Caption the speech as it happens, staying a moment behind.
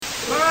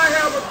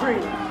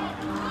stream.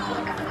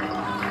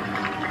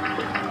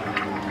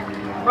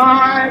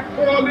 My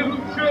poor little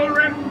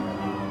children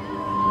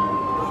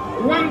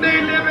one day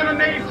live in a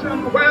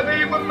nation where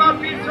they will not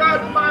be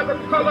judged by the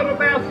color of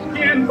their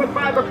skin, but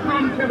by the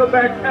content of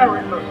their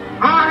character.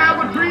 I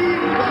have a dream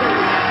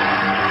today.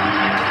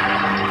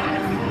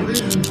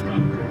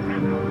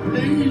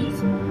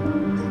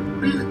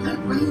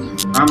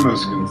 I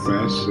must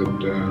confess that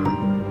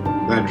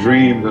that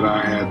dream that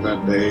I had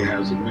that day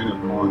has at many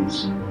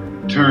points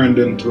turned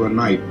into a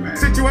nightmare.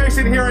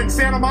 Situation here in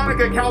Santa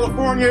Monica,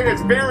 California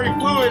is very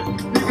fluid.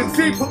 You can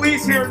see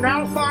police here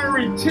now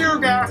firing tear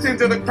gas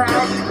into the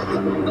crowd.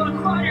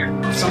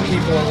 Some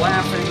people are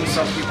laughing,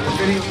 some people are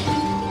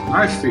videoing.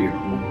 I feel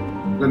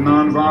that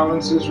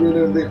nonviolence is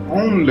really the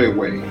only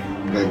way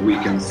that we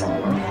can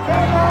follow.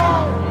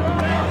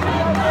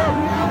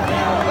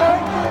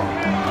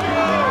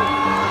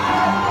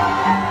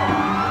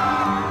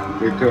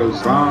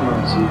 Because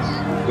violence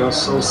is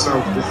just so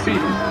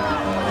self-defeating.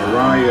 A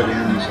riot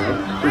ends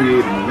up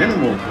creating many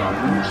more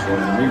problems for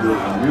the Negro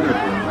community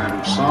to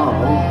manage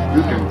solve.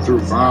 You can,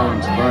 through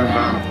violence, burn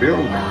down a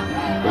building,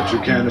 but you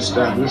can't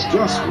establish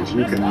justice.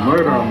 You can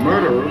murder a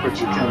murderer, but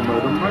you can't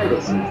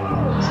murder through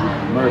violence. You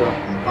can murder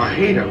a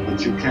hater,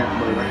 but you can't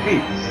murder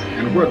hate.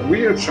 And what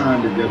we are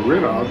trying to get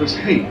rid of is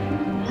hate,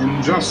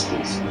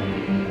 injustice,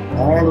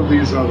 all of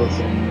these other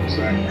things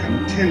that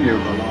continue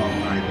the long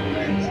night of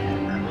man's humanity.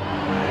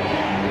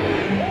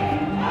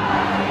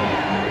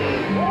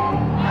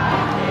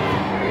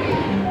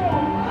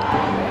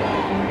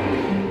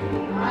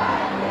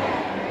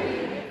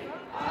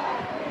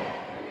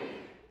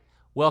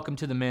 Welcome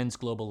to the Men's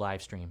Global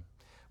Livestream.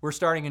 We're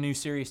starting a new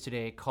series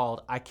today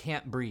called I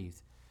Can't Breathe,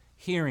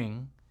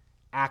 Hearing,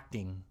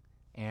 Acting,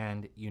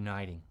 and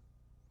Uniting.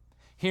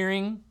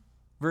 Hearing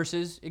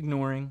versus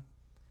ignoring,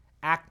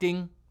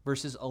 acting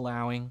versus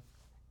allowing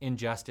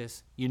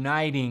injustice,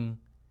 uniting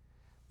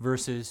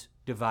versus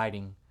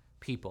dividing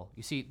people.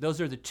 You see,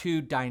 those are the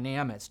two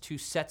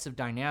sets of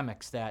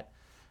dynamics that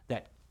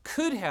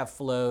could have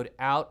flowed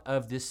out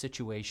of this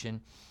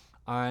situation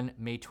on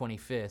May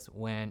 25th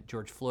when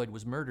George Floyd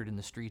was murdered in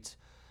the streets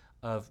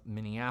of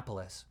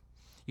Minneapolis.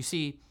 You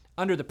see,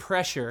 under the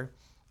pressure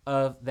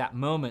of that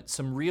moment,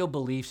 some real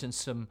beliefs and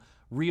some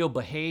real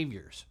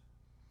behaviors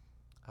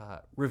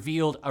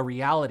revealed a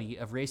reality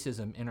of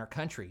racism in our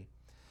country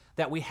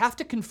that we have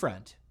to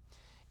confront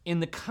in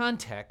the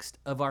context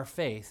of our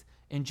faith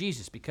in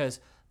Jesus,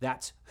 because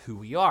that's who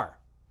we are.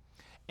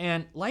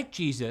 And like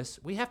Jesus,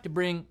 we have to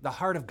bring the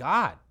heart of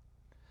God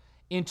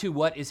into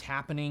what is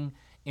happening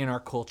in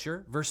our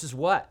culture versus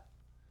what?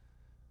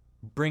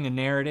 Bring a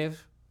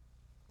narrative,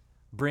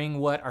 bring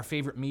what our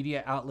favorite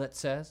media outlet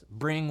says,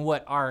 bring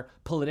what our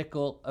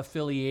political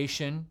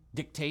affiliation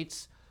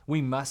dictates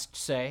we must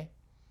say,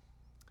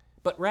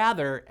 but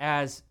rather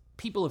as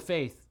people of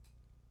faith,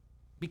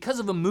 because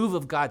of a move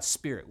of God's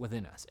Spirit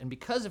within us and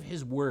because of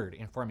His Word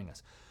informing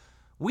us,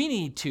 we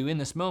need to, in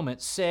this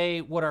moment,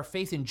 say what our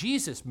faith in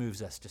Jesus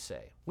moves us to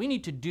say. We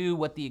need to do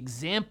what the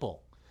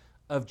example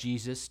of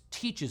Jesus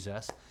teaches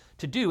us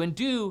to do, and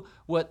do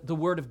what the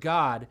Word of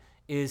God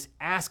is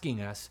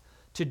asking us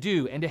to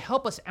do. And to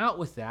help us out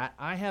with that,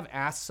 I have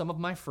asked some of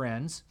my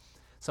friends,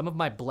 some of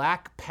my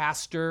black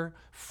pastor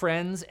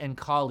friends and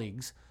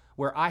colleagues,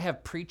 where I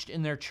have preached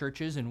in their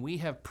churches and we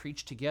have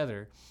preached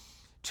together,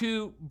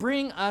 to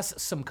bring us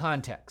some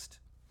context,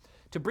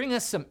 to bring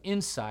us some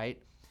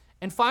insight,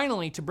 and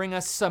finally to bring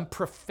us some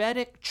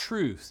prophetic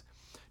truth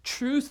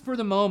for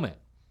the moment,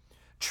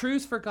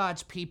 truth for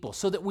God's people,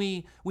 so that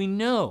we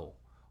know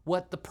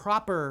what the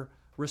proper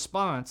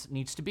response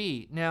needs to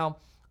be. Now,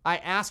 I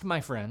asked my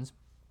friends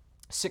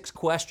 6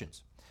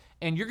 questions,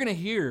 and you're going to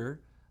hear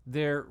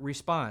their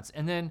response.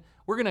 And then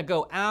we're going to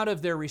go out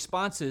of their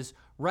responses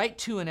right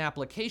to an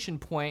application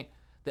point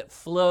that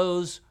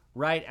flows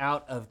right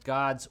out of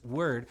God's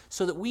Word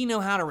so that we know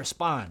how to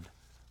respond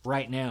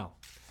right now.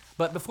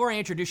 But before I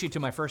introduce you to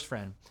my first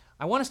friend,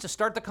 I want us to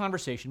start the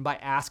conversation by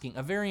asking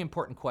a very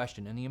important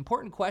question. And the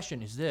important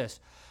question is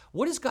this: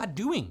 what is God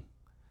doing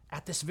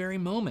at this very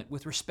moment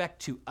with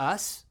respect to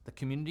us, the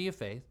community of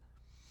faith,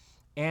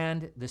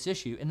 and this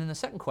issue? And then the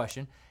second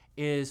question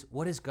is,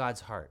 what is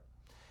God's heart?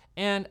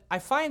 And I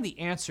find the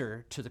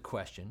answer to the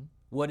question,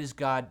 what is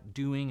God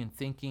doing and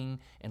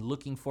thinking and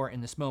looking for in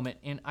this moment,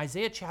 in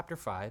Isaiah chapter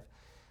 5,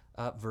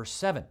 verse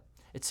 7.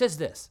 It says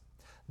this: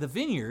 the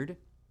vineyard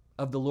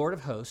of the Lord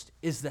of hosts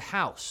is the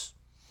house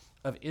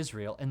of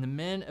Israel, and the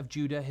men of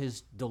Judah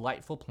his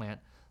delightful plant.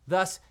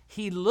 Thus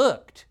he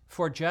looked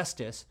for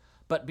justice,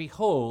 but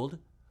behold,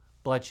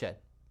 bloodshed.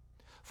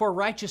 For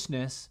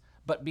righteousness,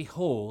 but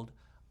behold,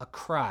 a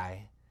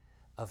cry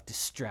of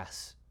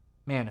distress.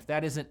 Man, if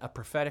that isn't a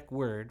prophetic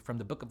word from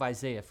the book of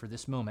Isaiah for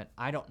this moment,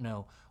 I don't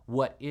know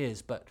what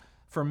is. But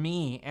for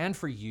me and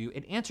for you,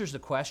 it answers the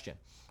question.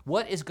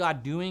 What is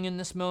God doing in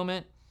this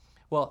moment?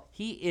 Well,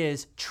 He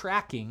is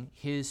tracking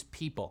His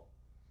people.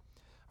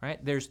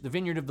 Right? There's the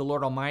vineyard of the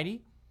Lord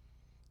Almighty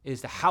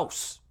is the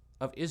house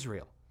of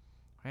Israel.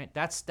 Right?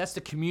 That's the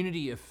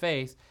community of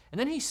faith. And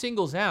then He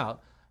singles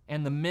out,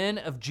 and the men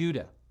of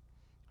Judah.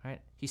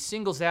 right? He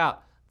singles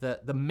out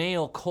the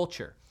male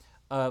culture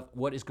of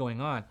what is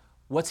going on.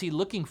 What's he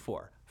looking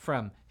for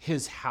from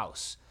his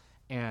house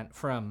and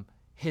from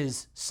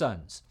his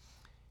sons?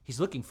 He's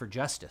looking for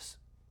justice,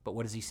 but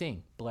what is he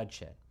seeing?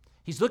 Bloodshed.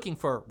 He's looking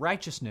for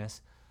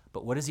righteousness,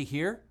 but what does he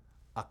hear?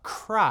 A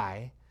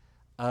cry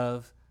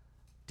of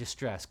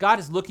distress. God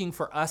is looking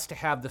for us to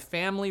have the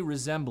family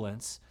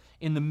resemblance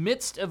in the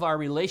midst of our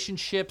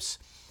relationships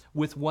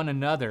with one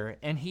another,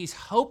 and he's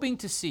hoping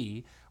to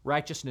see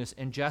righteousness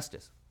and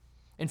justice.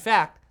 In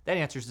fact, that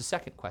answers the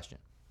second question.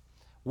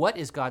 What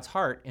is God's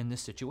heart in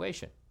this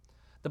situation?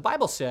 The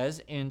Bible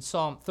says in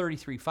Psalm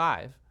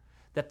 33:5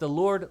 that the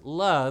Lord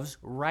loves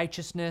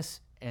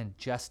righteousness and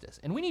justice.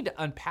 And we need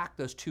to unpack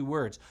those two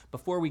words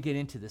before we get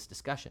into this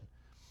discussion.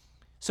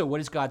 So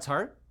what is God's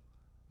heart?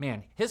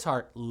 Man, his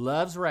heart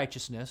loves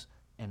righteousness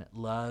and it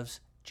loves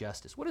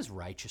justice. What is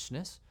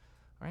righteousness?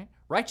 Right?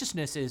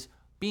 Righteousness is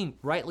being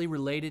rightly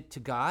related to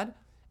God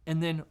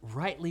and then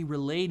rightly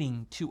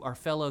relating to our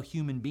fellow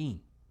human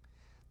being.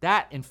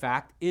 That, in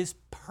fact, is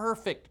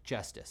perfect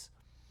justice,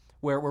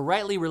 where we're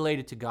rightly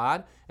related to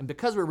God, and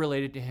because we're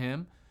related to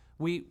him,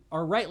 we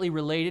are rightly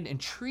related and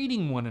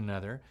treating one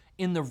another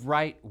in the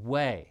right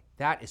way.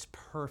 That is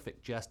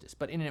perfect justice.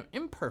 But in an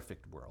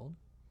imperfect world,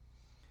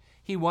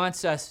 he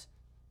wants us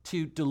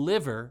to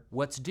deliver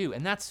what's due.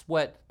 And that's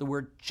what the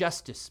word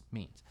justice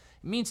means.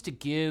 It means to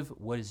give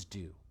what is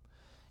due.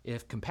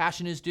 If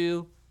compassion is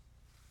due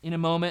in a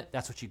moment,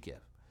 that's what you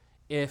give.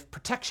 If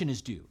protection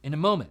is due in a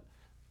moment,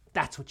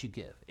 that's what you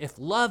give. If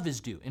love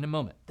is due in a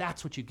moment,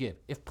 that's what you give.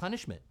 If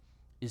punishment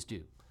is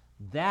due,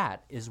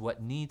 that is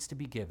what needs to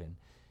be given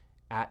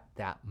at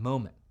that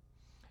moment.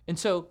 And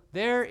so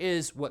there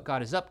is what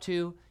God is up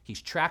to.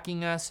 He's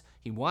tracking us.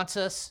 He wants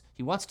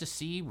to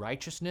see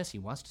righteousness. He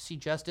wants to see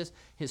justice.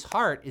 His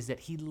heart is that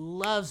he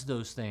loves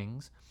those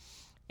things.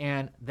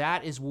 And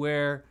that is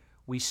where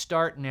we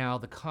start now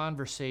the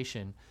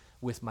conversation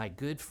with my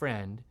good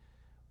friend,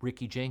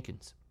 Ricky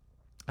Jenkins.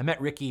 I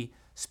met Ricky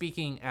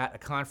speaking at a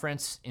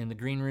conference in the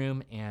green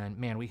room, and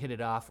man, we hit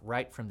it off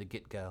right from the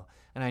get-go.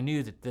 And I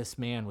knew that this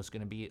man was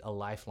going to be a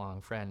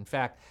lifelong friend. In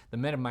fact, the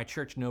men of my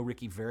church know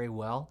Ricky very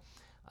well.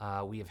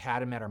 We have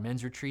had him at our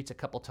men's retreats a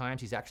couple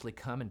times. He's actually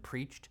come and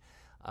preached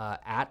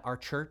at our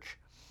church.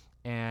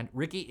 And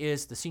Ricky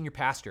is the senior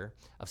pastor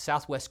of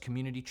Southwest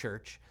Community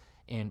Church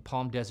in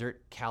Palm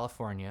Desert,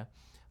 California.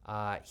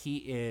 He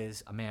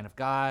is a man of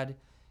God.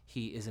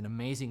 He is an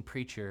amazing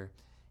preacher,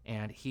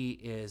 and he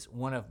is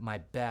one of my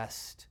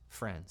best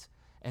friends.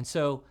 And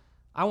so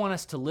I want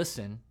us to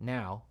listen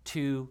now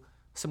to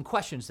some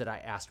questions that I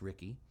asked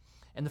Ricky.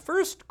 And the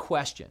first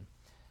question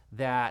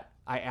that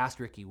I asked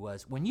Ricky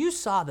was, when you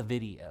saw the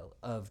video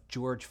of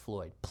George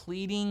Floyd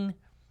pleading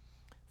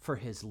for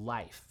his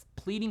life,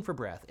 pleading for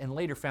breath, and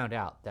later found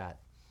out that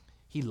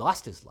he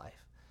lost his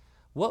life,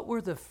 what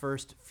were the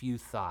first few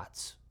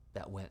thoughts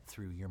that went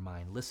through your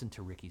mind? Listen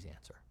to Ricky's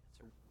answer.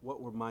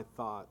 What were my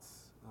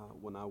thoughts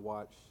when I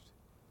watched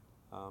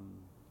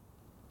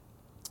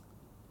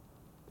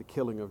the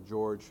killing of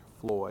George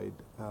Floyd?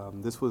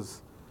 This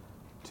was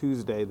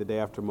Tuesday, the day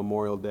after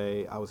Memorial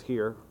Day. I was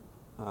here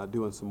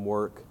doing some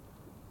work,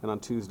 and on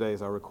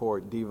Tuesdays I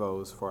record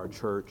devos for our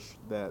church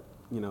that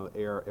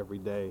air every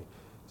day.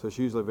 So it's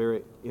usually a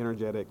very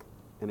energetic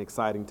and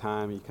exciting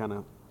time. You kind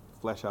of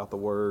flesh out the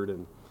word,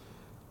 and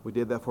we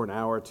did that for an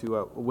hour or two.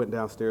 I went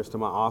downstairs to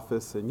my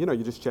office, and you're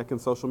just checking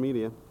social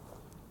media,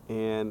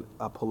 and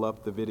I pull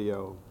up the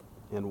video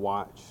and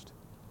watched.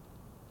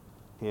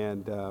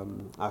 And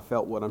I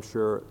felt what I'm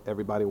sure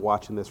everybody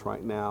watching this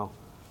right now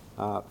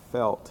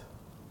felt.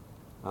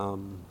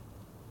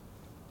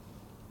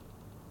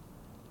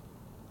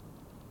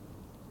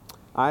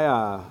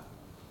 I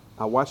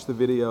watched the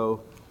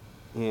video,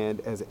 and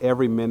as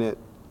every minute,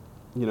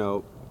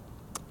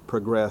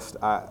 progressed,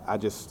 I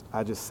just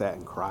sat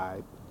and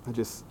cried. I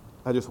just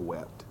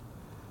wept.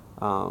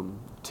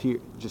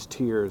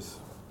 Tears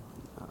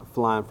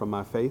flying from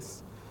my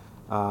face.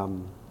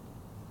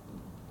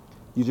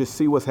 You just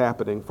see what's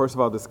happening. First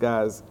of all, this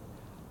guy's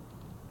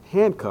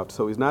handcuffed,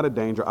 so he's not a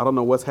danger. I don't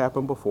know what's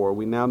happened before.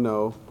 We now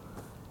know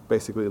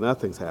basically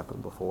nothing's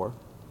happened before.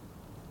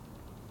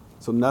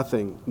 So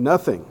nothing,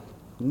 it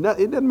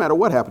doesn't matter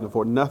what happened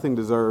before, nothing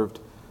deserved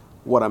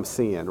what I'm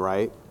seeing,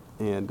 right?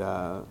 And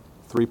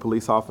 3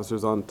 police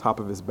officers on top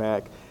of his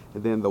back,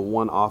 and then the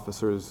one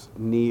officer's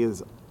knee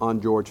is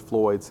on George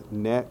Floyd's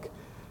neck.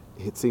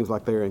 It seems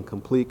like they're in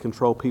complete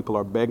control. People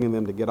are begging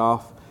them to get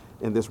off,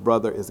 and this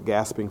brother is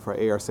gasping for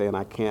air, saying,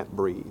 "I can't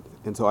breathe."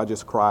 And so I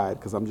just cried,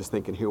 because I'm just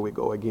thinking, here we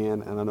go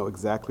again, and I know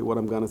exactly what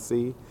I'm going to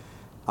see.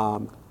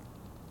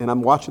 And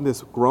I'm watching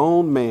this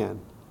grown man,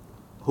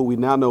 who we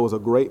now know is a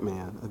great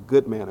man, a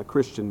good man, a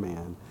Christian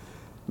man,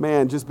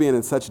 just being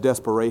in such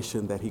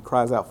desperation that he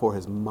cries out for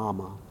his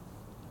mama.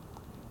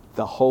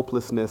 The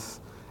hopelessness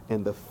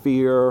and the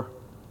fear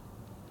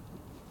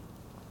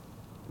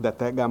that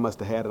guy must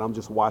have had, and I'm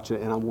just watching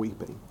it, and I'm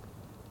weeping.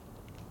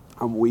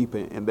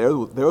 And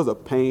there was a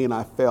pain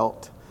I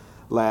felt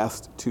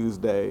last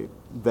Tuesday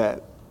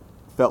that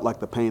felt like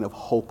the pain of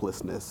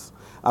hopelessness.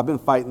 I've been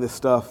fighting this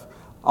stuff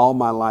all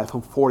my life.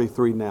 I'm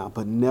 43 now,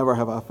 but never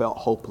have I felt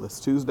hopeless.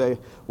 Tuesday,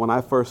 when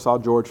I first saw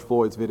George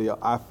Floyd's video,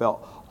 I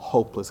felt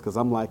hopeless because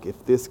I'm like,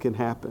 if this can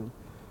happen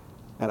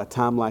at a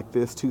time like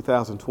this,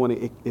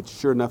 2020, it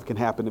sure enough can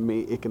happen to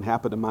me. It can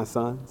happen to my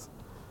sons.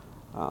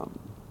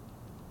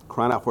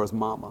 Crying out for his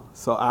mama.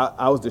 So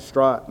I was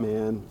distraught,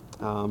 man.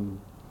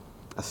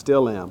 I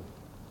still am.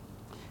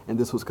 And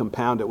this was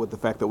compounded with the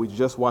fact that we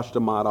just watched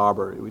Ahmaud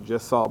Arbery. We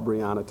just saw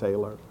Breonna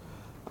Taylor,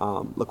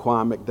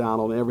 Laquan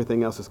McDonald, and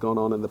everything else that's going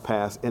on in the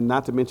past. And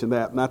not to mention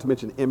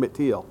Emmett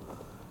Till,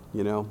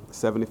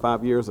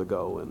 75 years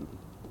ago, and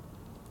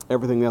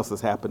everything else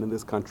that's happened in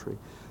this country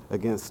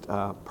against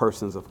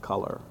persons of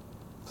color.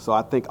 So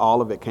I think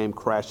all of it came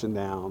crashing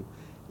down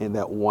in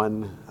that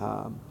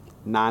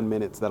 9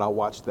 minutes that I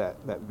watched that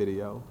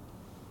video.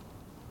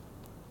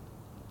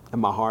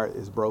 And my heart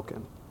is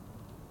broken.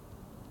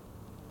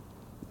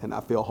 And I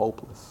feel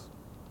hopeless.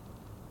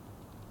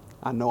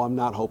 I know I'm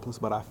not hopeless,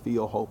 but I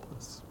feel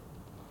hopeless.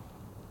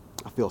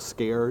 I feel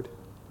scared.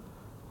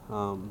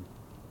 I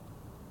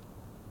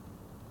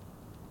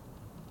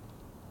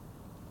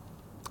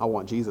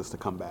want Jesus to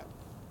come back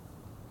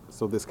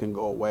so this can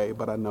go away,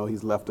 but I know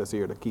he's left us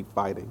here to keep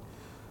fighting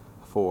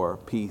for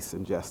peace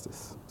and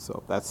justice.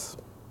 So that's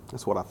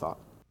what I thought.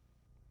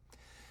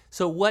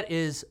 So what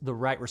is the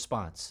right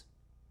response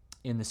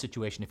in the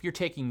situation? If you're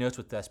taking notes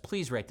with us,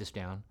 please write this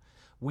down.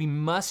 We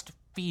must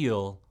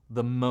feel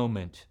the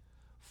moment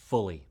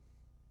fully.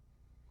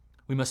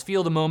 We must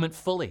feel the moment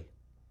fully.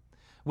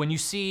 When you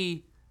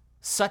see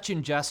such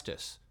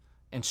injustice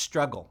and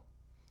struggle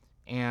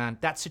and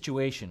that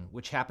situation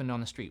which happened on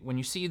the street, when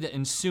you see the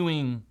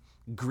ensuing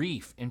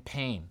grief and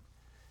pain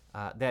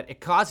that it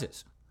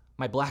causes,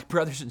 my black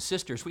brothers and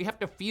sisters, we have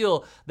to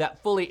feel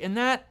that fully. And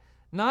that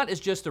not is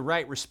just the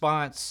right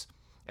response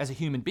as a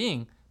human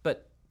being,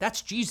 but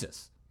that's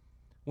Jesus.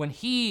 When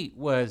he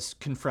was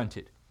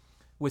confronted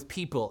with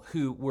people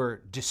who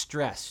were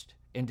distressed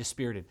and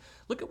dispirited.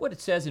 Look at what it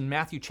says in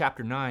Matthew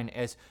chapter 9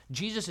 as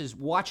Jesus is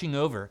watching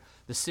over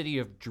the city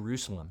of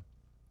Jerusalem.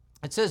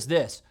 It says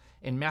this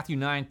in Matthew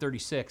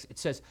 9:36. It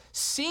says,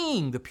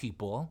 seeing the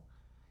people,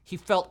 he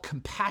felt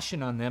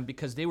compassion on them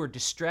because they were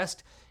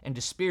distressed and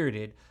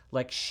dispirited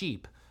like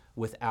sheep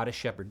without a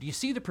shepherd. Do you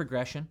see the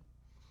progression?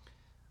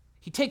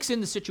 He takes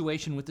in the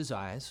situation with his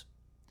eyes.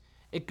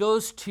 It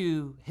goes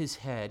to his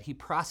head. He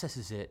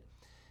processes it,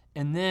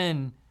 and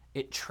then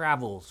it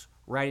travels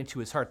right into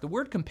his heart. The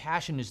word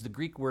compassion is the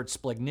Greek word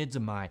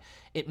splagnizomai.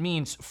 It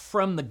means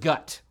from the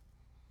gut,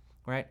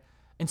 right?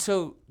 And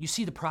so you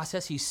see the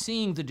process. He's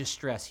seeing the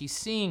distress. He's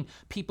seeing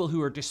people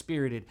who are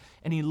dispirited,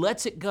 and he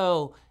lets it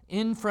go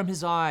in from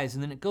his eyes,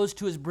 and then it goes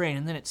to his brain,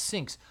 and then it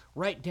sinks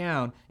right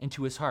down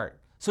into his heart.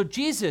 So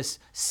Jesus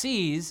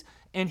sees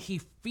and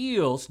he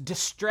feels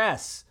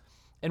distress.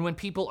 And when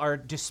people are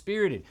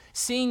dispirited,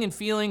 seeing and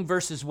feeling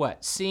versus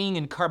what? Seeing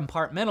and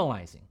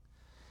compartmentalizing,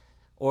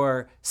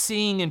 or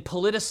seeing and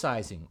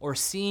politicizing, or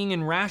seeing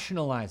and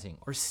rationalizing,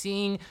 or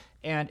seeing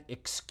and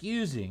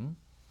excusing,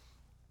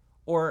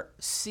 or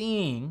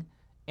seeing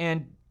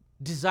and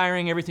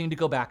desiring everything to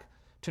go back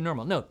to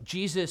normal. No,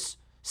 Jesus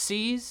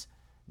sees,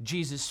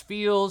 Jesus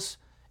feels,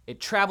 it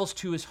travels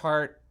to his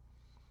heart,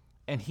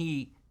 and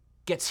he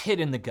gets hit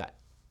in the gut.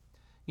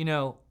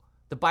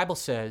 The Bible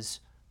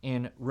says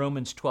in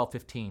Romans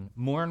 12:15,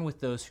 mourn with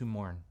those who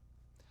mourn.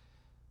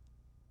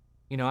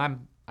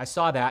 I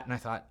saw that and I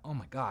thought, oh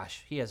my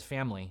gosh, he has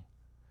family.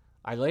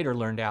 I later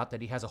learned out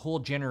that he has a whole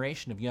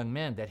generation of young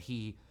men that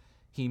he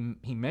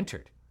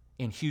mentored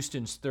in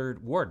Houston's 3rd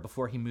Ward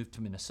before he moved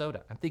to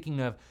Minnesota. I'm thinking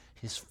of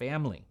his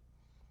family.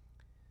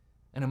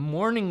 And I'm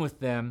mourning with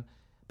them,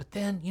 but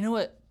then, you know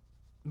what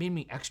made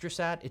me extra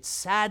sad? It's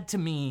sad to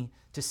me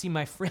to see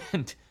my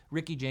friend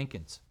Ricky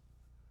Jenkins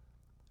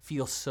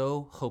feel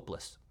so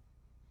hopeless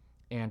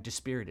and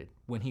dispirited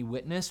when he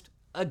witnessed,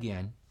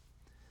 again,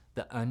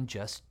 the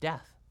unjust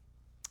death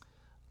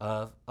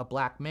of a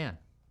black man.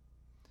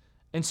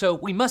 And so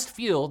we must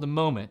feel the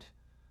moment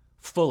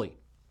fully.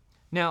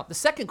 Now, the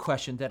second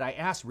question that I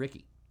asked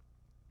Ricky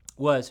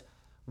was,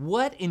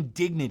 what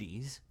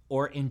indignities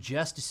or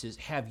injustices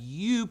have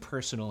you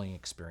personally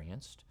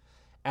experienced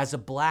as a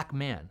black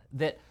man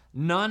that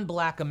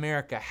non-black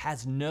America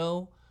has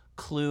no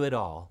clue at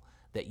all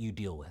that you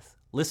deal with?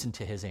 Listen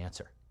to his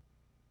answer.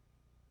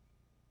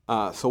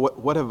 So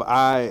what have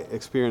I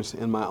experienced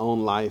in my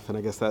own life? And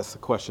I guess that's the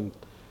question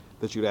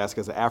that you'd ask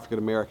as an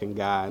African-American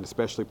guy, and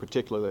especially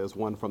particularly as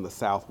one from the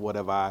South. What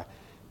have I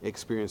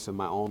experienced in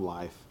my own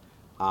life?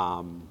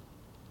 I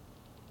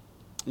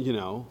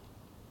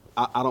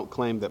don't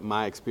claim that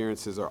my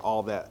experiences are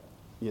all that,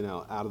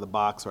 out of the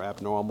box or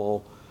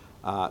abnormal,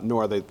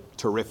 nor are they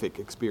terrific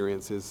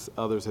experiences.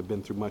 Others have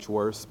been through much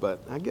worse, but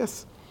I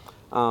guess,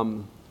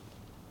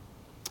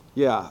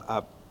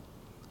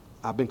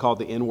 I've been called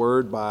the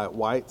N-word by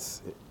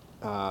whites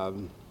at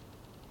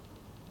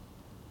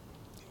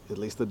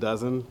least a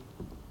dozen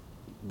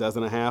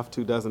and a half,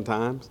 2 dozen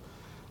times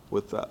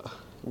with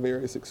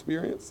various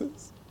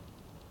experiences.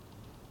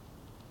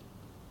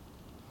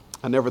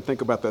 I never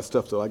think about that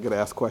stuff till I get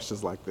asked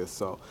questions like this.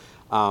 So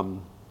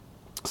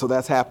So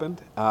that's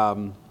happened.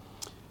 I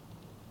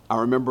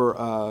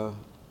remember,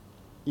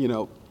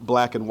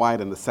 black and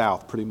white in the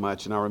South pretty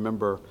much. And I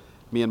remember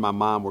me and my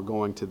mom were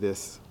going to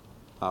this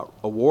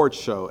award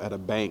show at a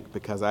bank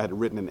because I had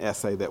written an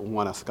essay that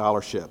won a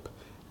scholarship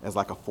as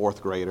like a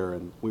fourth grader.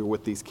 And we were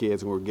with these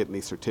kids and we were getting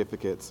these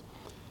certificates.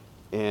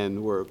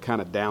 And we're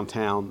kind of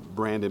downtown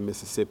Brandon,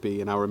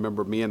 Mississippi. And I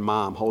remember me and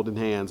mom holding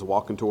hands,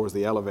 walking towards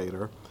the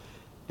elevator.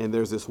 And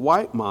there's this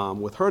white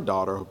mom with her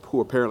daughter, who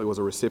apparently was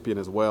a recipient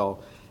as well.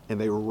 And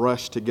they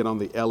rushed to get on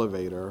the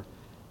elevator.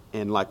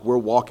 And like we're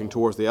walking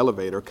towards the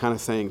elevator, kind of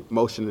saying,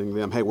 motioning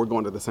them, hey, we're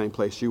going to the same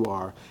place you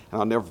are.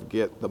 And I'll never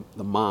forget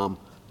the mom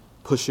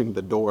pushing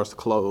the doors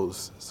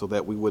closed so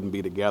that we wouldn't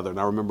be together. And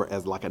I remember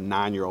as like a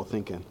 9-year-old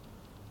thinking,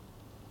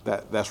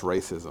 that's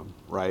racism,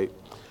 right?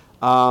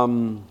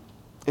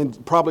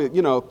 And probably,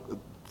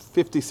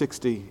 50,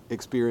 60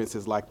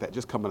 experiences like that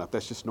just coming up.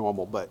 That's just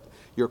normal. But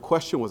your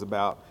question was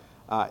about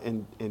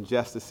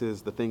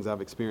injustices, the things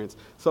I've experienced.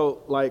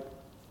 So like,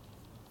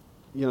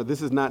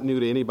 this is not new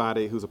to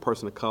anybody who's a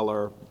person of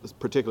color,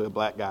 particularly a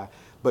black guy,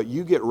 but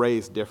you get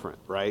raised different,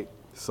 right?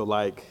 So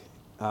like,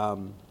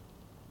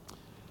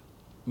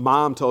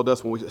 mom told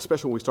us,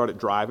 especially when we started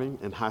driving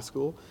in high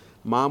school,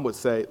 mom would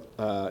say,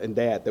 and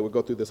dad, they would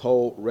go through this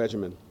whole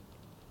regimen.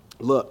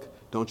 Look,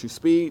 don't you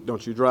speed,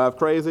 don't you drive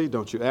crazy,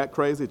 don't you act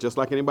crazy, just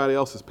like anybody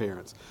else's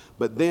parents.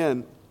 But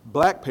then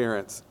black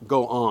parents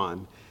go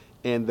on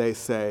and they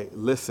say,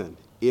 listen,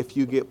 if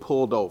you get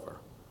pulled over,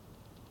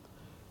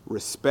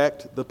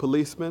 respect the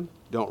policeman,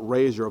 don't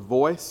raise your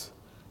voice,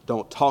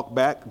 don't talk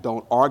back,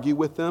 don't argue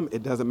with them.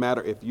 It doesn't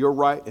matter if you're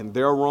right and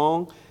they're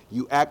wrong,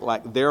 you act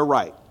like they're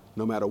right,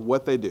 no matter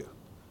what they do.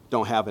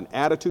 Don't have an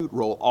attitude,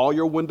 roll all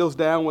your windows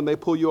down when they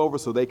pull you over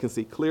so they can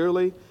see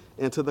clearly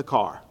into the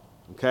car,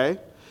 okay?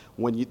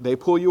 When they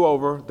pull you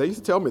over, they used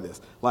to tell me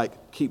this,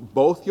 like keep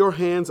both your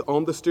hands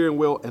on the steering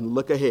wheel and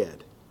look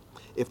ahead.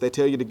 If they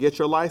tell you to get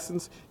your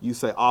license, you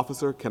say,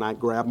 officer, can I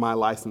grab my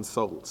license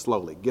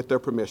slowly? Get their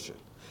permission.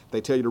 They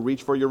tell you to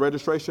reach for your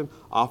registration,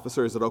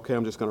 officer, is it okay?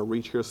 I'm just gonna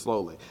reach here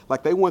slowly.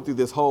 Like they went through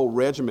this whole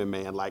regimen,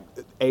 man, like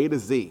A to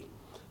Z.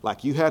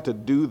 Like you had to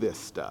do this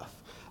stuff.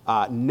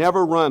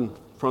 Never run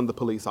from the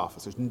police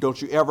officers.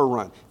 Don't you ever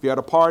run. If you're at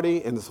a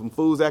party and some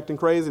fool's acting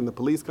crazy and the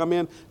police come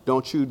in,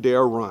 don't you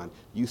dare run.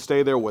 You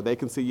stay there where they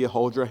can see you,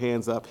 hold your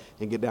hands up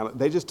and get down.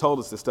 They just told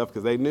us this stuff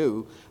because they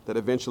knew that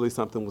eventually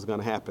something was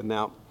gonna happen.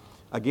 Now,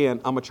 again,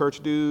 I'm a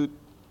church dude.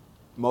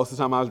 Most of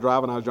the time I was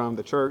driving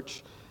to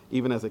church,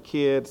 even as a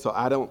kid. So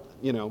I don't,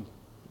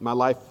 my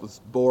life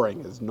was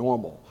boring as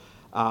normal.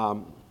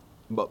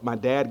 But my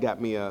dad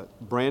got me a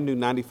brand new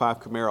 95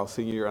 Camaro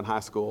senior year in high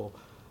school.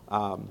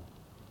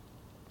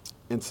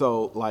 And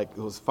so like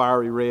it was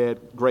fiery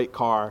red, great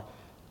car,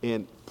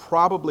 and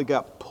probably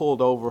got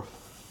pulled over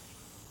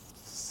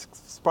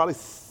probably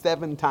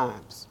 7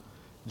 times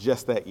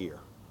just that year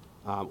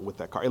with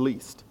that car, at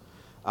least.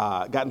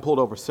 Gotten pulled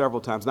over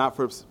several times, not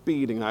for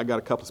speeding. I got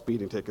a couple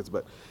speeding tickets,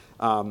 but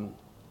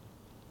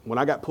when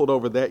I got pulled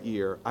over that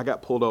year, I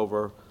got pulled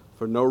over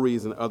for no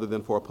reason other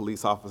than for a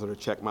police officer to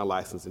check my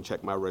license and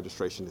check my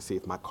registration to see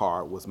if my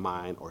car was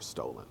mine or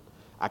stolen.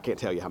 I can't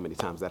tell you how many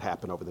times that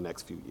happened over the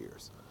next few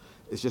years.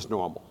 It's just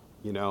normal,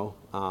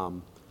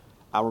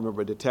 I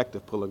remember a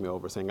detective pulling me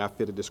over saying I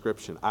fit a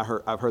description.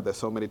 I've heard that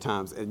so many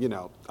times, and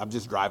I'm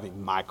just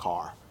driving my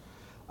car.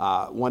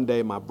 One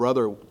day my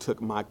brother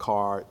took my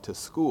car to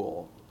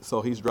school,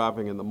 so he's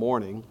driving in the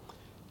morning.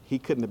 He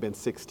couldn't have been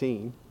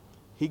 16.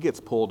 He gets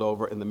pulled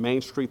over in the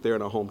main street there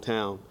in our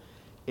hometown.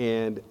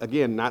 And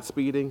again, not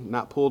speeding,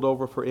 not pulled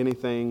over for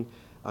anything.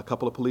 A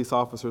couple of police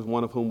officers,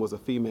 one of whom was a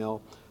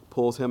female,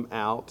 pulls him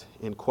out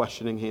and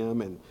questioning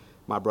him. And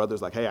my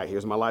brother's like, hey,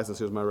 here's my license,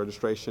 here's my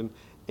registration.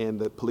 And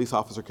the police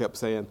officer kept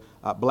saying,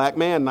 black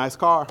man, nice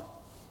car.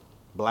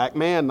 Black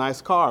man,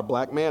 nice car.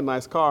 Black man,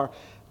 nice car.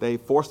 They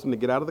forced him to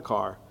get out of the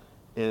car,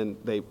 and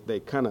they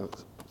kind of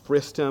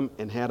frisked him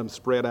and had him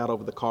spread out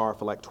over the car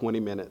for like 20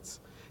 minutes.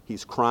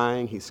 He's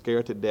crying, he's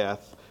scared to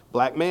death.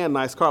 Black man,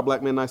 nice car,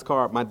 black man, nice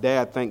car. My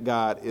dad, thank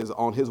God, is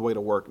on his way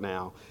to work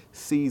now,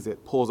 sees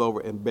it, pulls over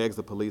and begs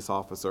the police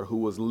officer, who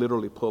was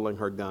literally pulling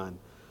her gun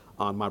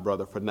on my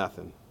brother for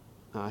nothing.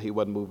 He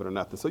wasn't moving or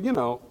nothing.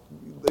 So,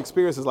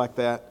 experiences like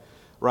that,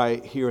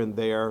 right, here and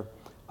there.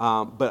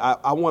 But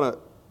I want to,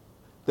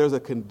 there's a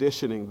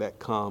conditioning that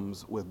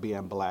comes with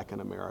being black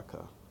in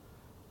America.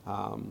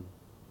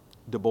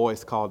 Du Bois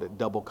called it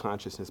double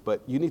consciousness,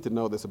 but you need to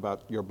know this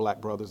about your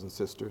black brothers and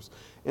sisters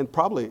and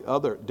probably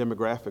other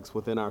demographics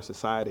within our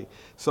society.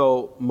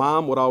 So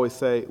mom would always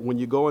say, when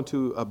you go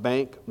into a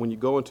bank, when you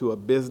go into a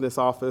business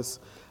office,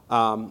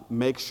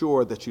 make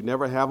sure that you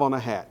never have on a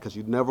hat because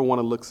you never want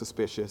to look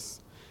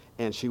suspicious.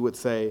 And she would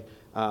say,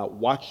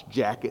 watch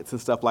jackets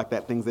and stuff like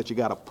that, things that you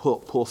got to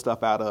pull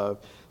stuff out of.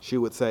 She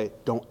would say,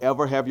 don't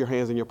ever have your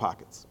hands in your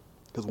pockets.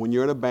 Because when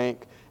you're in a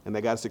bank and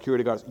they got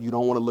security guards, you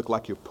don't want to look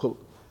like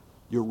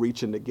you're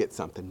reaching to get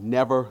something.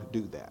 Never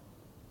do that.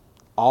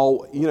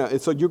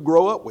 And so you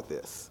grow up with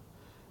this.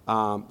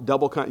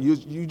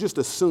 You just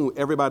assume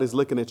everybody's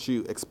looking at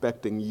you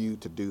expecting you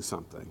to do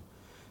something.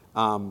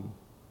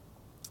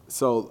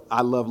 So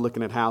I love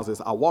looking at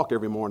houses. I walk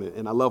every morning,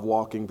 and I love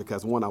walking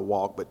because, one, I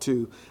walk, but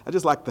two, I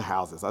just like the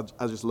houses.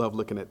 I just love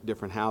looking at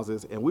different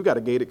houses. And we've got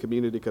a gated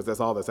community because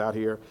that's all that's out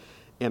here.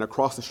 And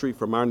across the street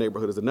from our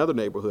neighborhood is another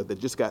neighborhood that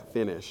just got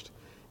finished.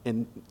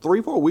 And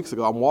 3-4 weeks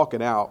ago, I'm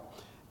walking out,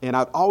 and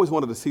I've always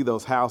wanted to see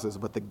those houses,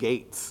 but the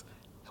gates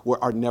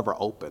are never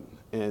open.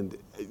 And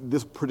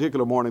this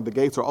particular morning, the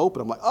gates are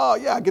open. I'm like, oh,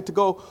 yeah, I get to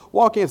go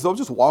walk in. So I'm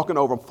just walking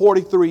over. I'm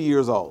 43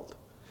 years old.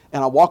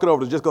 And I'm walking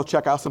over to just go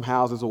check out some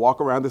houses and walk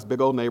around this big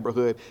old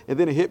neighborhood. And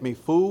then it hit me,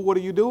 fool, what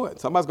are you doing?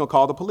 Somebody's going to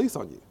call the police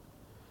on you.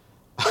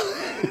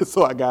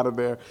 So I got in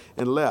there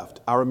and left.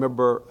 I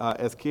remember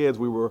as kids,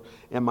 we were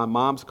in my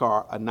mom's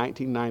car, a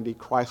 1990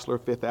 Chrysler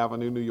Fifth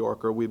Avenue New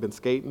Yorker. We'd been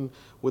skating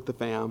with the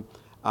fam.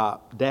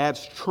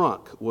 Dad's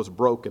trunk was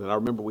broken. And I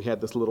remember we had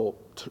this little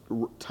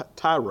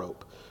tie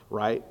rope,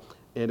 right?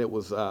 And it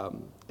was,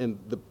 and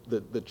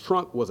the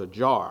trunk was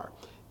ajar.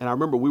 And I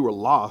remember we were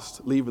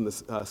lost leaving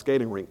the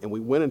skating rink, and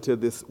we went into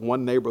this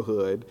one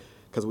neighborhood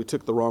because we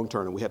took the wrong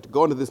turn, and we had to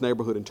go into this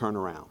neighborhood and turn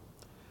around.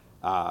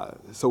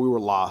 So we were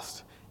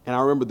lost. And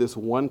I remember this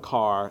one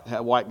car had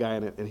a white guy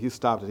in it, and he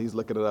stopped, and he's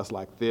looking at us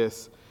like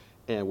this,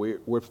 and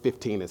we're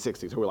 15 and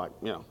 16, so we're like,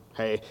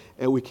 hey,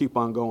 and we keep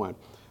on going.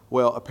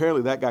 Well,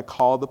 apparently that guy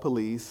called the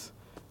police,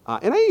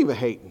 and I ain't even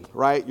hating,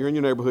 right? You're in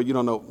your neighborhood, you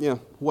don't know,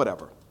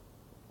 whatever.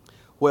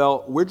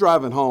 Well, we're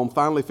driving home,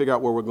 finally figure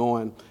out where we're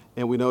going,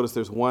 and we notice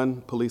there's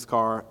one police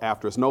car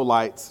after us, no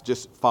lights,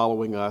 just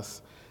following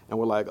us. And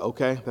we're like,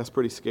 okay, that's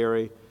pretty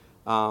scary.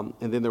 And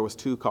then there was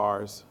two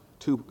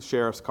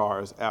sheriff's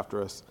cars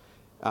after us,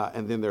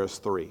 and then there's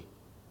three.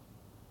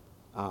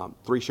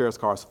 3 sheriff's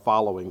cars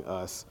following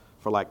us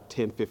for like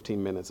 10,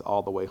 15 minutes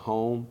all the way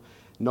home.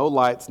 No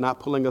lights,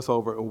 not pulling us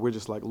over, and we're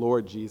just like,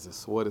 Lord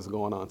Jesus, what is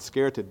going on?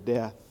 Scared to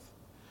death.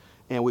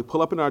 And we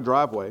pull up in our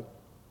driveway,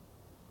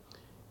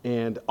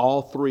 and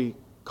all 3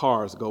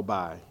 cars go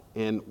by.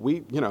 And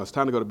we, it's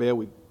time to go to bed.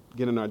 We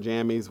get in our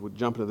jammies, we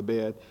jump into the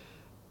bed,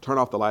 turn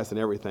off the lights and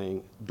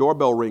everything.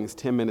 Doorbell rings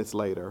 10 minutes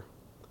later.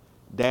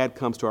 Dad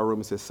comes to our room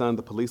and says, son,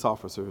 the police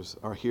officers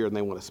are here and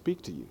they want to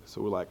speak to you.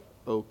 So we're like,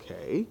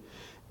 okay.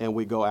 And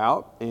we go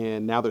out,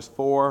 and now there's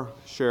 4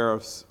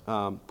 sheriff's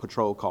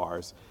patrol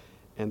cars.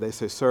 And they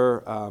say,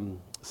 sir,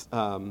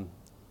 there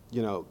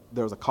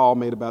was a call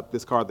made about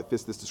this car that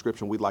fits this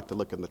description. We'd like to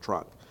look in the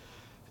trunk.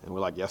 And we're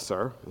like, yes,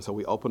 sir. And so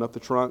we open up the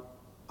trunk.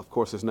 Of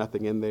course, there's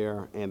nothing in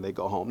there, and they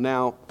go home.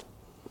 Now,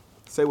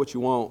 say what you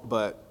want,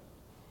 but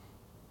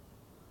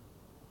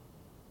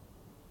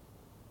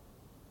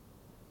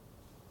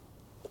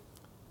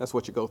that's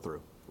what you go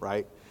through,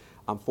 right?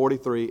 I'm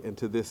 43, and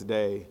to this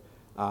day,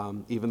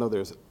 even though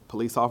there's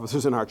police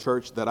officers in our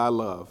church that I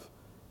love,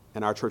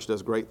 and our church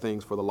does great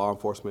things for the law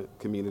enforcement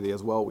community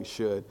as well, we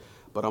should,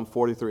 but I'm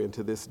 43, and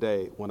to this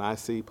day, when I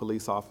see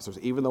police officers,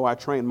 even though I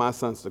train my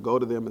sons to go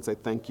to them and say,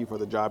 thank you for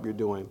the job you're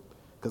doing,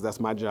 because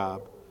that's my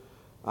job,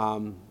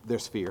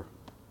 there's fear.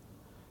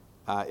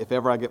 If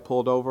ever I get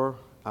pulled over,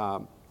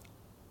 I'm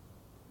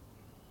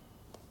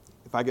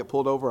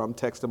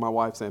texting my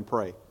wife saying,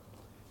 pray.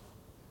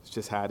 It's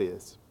just how it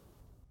is.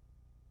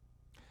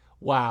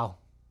 Wow,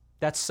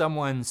 that's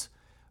someone's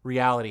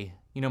reality.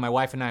 My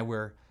wife and I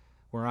were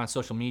on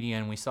social media,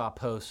 and we saw a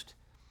post,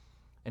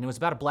 and it was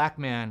about a black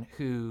man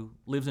who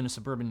lives in a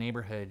suburban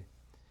neighborhood,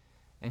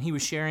 and he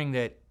was sharing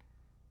that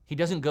he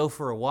doesn't go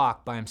for a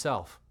walk by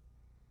himself.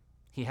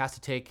 He has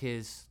to take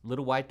his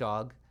little white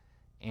dog,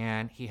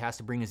 and he has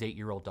to bring his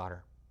 8-year-old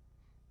daughter.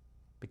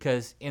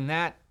 Because in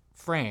that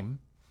frame,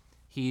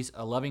 he's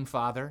a loving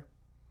father,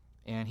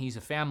 and he's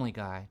a family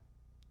guy.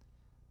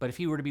 But if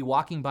he were to be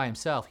walking by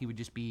himself, he would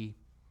just be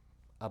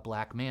a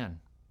black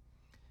man.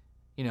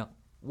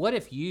 What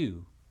if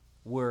you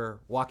were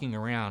walking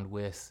around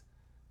with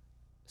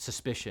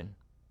suspicion,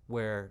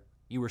 where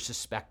you were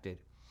suspected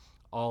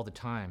all the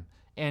time?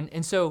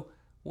 And so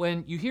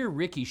when you hear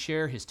Ricky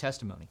share his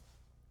testimony,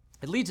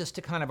 it leads us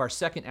to kind of our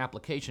second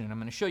application, and I'm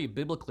going to show you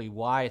biblically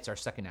why it's our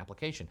second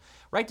application.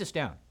 Write this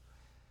down.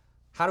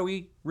 How do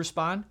we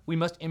respond? We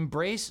must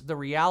embrace the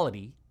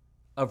reality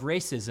of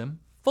racism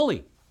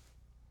fully.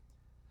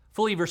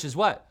 Fully versus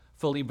what?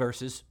 Fully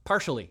versus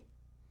partially.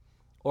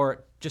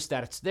 Or just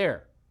that it's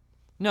there.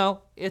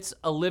 No, it's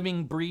a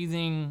living,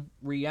 breathing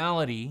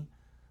reality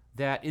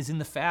that is in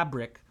the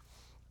fabric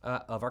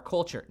of our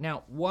culture.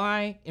 Now,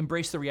 why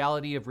embrace the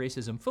reality of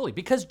racism fully?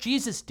 Because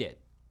Jesus did.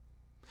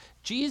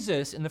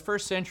 Jesus, in the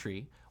first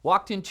century,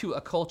 walked into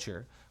a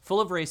culture full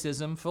of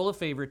racism, full of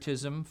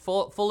favoritism,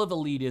 full of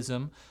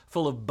elitism,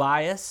 full of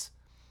bias,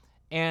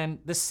 and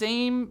the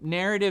same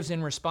narratives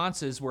and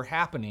responses were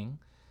happening.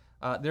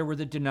 There were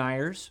the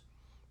deniers,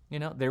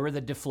 there were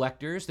the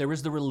deflectors, there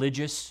was the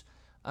religious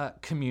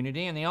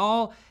community, and they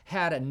all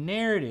had a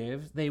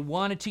narrative they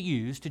wanted to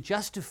use to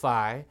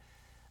justify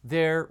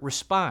their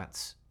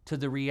response to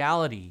the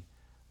reality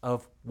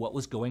of what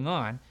was going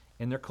on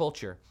in their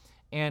culture.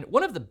 And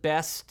one of the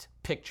best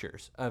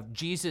pictures of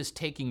Jesus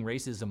taking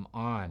racism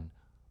on,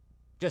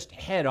 just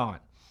head on,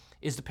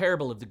 is the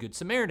parable of the Good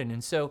Samaritan.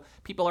 And so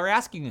people are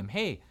asking him,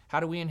 hey,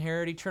 how do we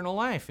inherit eternal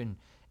life?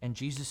 And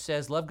Jesus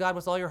says, love God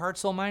with all your heart,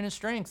 soul, mind, and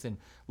strength, and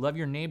love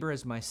your neighbor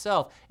as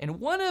myself. And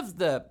one of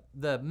the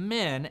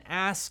men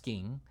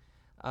asking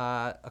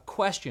a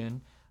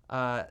question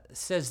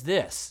says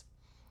this.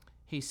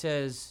 He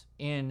says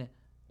in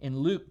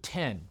Luke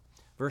 10,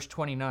 verse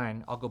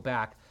 29, I'll go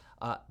back,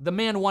 the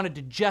man wanted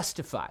to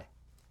justify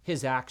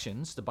his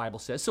actions, the Bible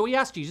says. So he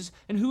asked Jesus,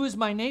 and who is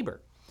my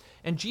neighbor?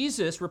 And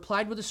Jesus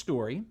replied with a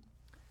story.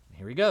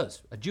 Here he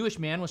goes. A Jewish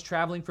man was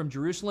traveling from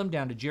Jerusalem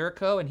down to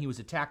Jericho, and he was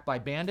attacked by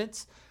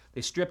bandits.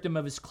 They stripped him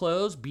of his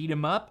clothes, beat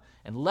him up,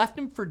 and left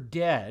him for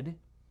dead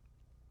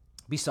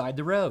beside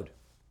the road.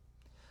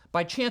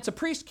 By chance, a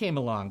priest came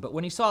along, but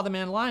when he saw the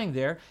man lying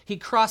there, he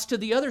crossed to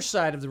the other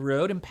side of the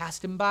road and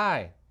passed him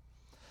by.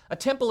 A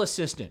temple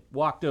assistant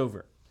walked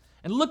over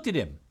and looked at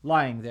him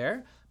lying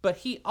there, but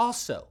he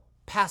also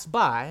passed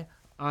by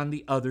on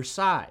the other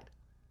side.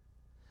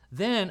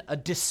 Then a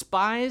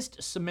despised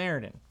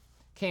Samaritan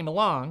came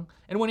along,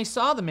 and when he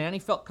saw the man, he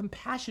felt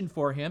compassion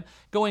for him.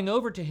 Going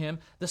over to him,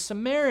 the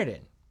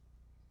Samaritan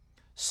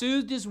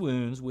soothed his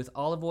wounds with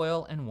olive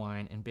oil and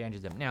wine and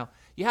bandaged them. Now,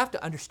 you have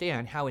to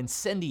understand how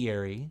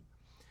incendiary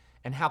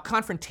and how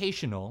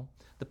confrontational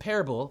the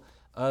parable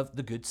of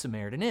the Good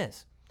Samaritan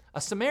is. A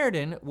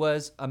Samaritan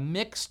was a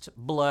mixed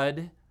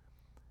blood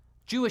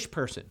Jewish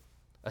person,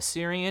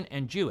 Assyrian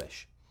and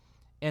Jewish,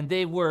 and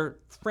they were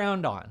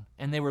frowned on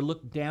and they were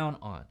looked down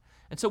on.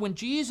 And so when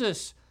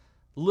Jesus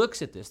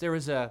looks at this, there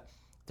was a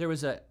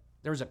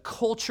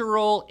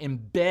cultural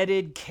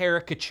embedded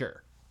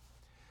caricature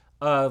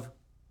of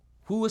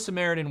who a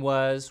Samaritan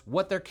was,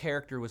 what their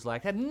character was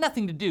like. It had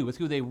nothing to do with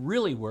who they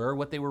really were,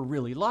 what they were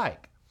really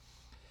like.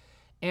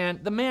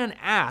 And the man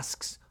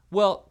asks,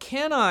 well,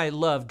 can I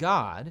love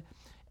God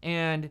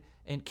and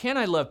can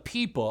I love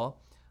people?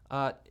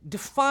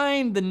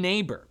 Define the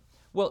neighbor.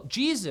 Well,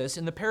 Jesus,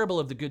 in the parable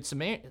of the Good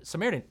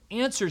Samaritan,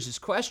 answers his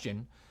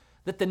question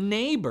that the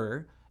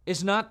neighbor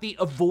is not the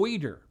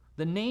avoider.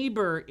 The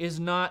neighbor is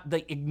not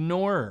the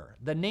ignorer.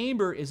 The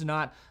neighbor is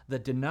not the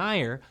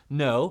denier.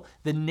 No,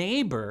 the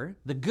neighbor,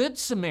 the Good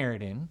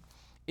Samaritan,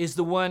 is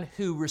the one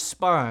who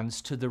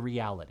responds to the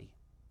reality.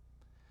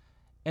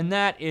 And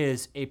that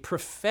is a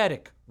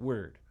prophetic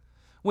word.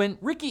 When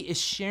Ricky is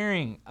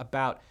sharing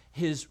about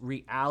his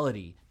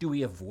reality, do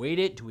we avoid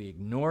it? Do we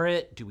ignore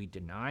it? Do we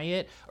deny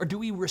it? Or do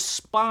we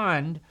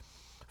respond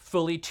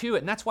fully to it?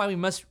 And that's why we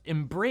must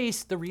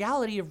embrace the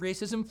reality of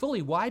racism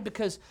fully. Why?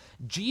 Because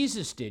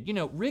Jesus did. You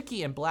know,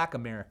 Ricky in Black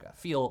America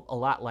feel a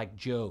lot like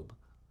Job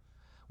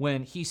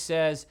when he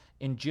says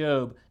in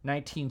Job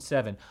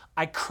 19:7,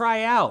 I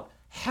cry out,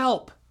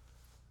 help,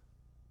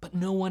 but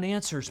no one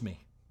answers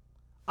me.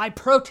 I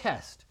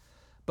protest,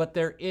 but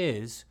there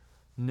is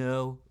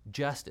no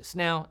justice.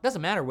 Now, it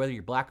doesn't matter whether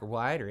you're black or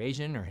white or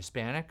Asian or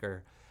Hispanic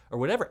or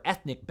whatever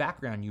ethnic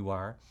background you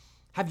are.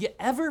 Have you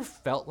ever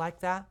felt like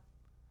that?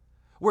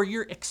 Where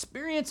you're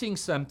experiencing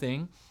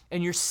something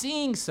and you're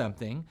seeing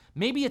something,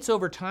 maybe it's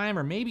over time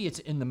or maybe it's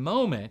in the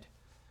moment,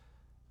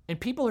 and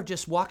people are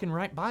just walking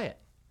right by it.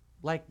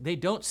 Like they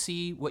don't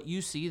see what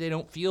you see, they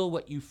don't feel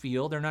what you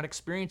feel, they're not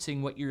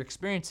experiencing what you're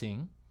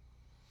experiencing.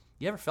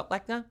 You ever felt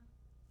like that?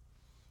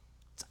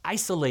 It's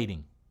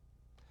isolating.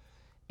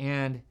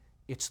 And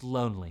it's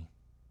lonely.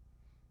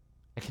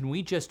 And can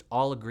we just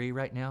all agree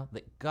right now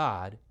that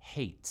God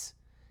hates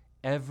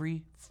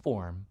every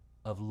form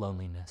of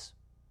loneliness?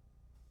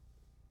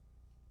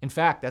 In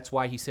fact, that's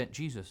why he sent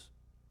Jesus.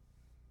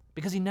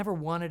 Because he never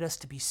wanted us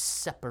to be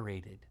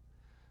separated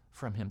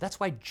from him. That's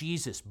why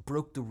Jesus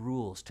broke the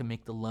rules to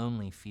make the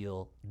lonely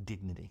feel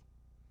dignity.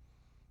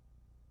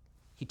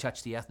 He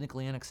touched the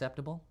ethnically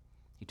unacceptable.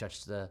 He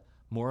touched the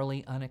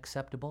morally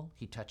unacceptable.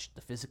 He touched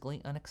the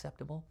physically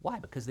unacceptable. Why?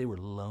 Because they were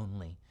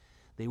lonely.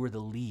 They were the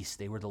least.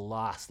 They were the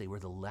lost. They were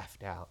the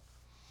left out.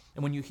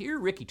 And when you hear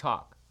Ricky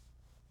talk,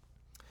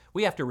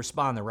 we have to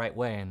respond the right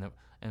way. And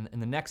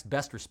the next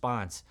best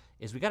response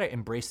is we got to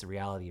embrace the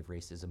reality of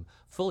racism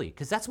fully,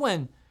 because that's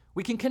when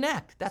we can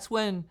connect. That's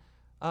when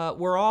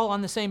we're all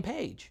on the same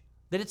page,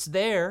 that it's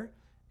there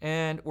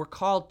and we're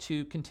called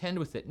to contend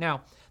with it.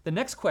 Now, the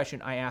next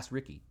question I asked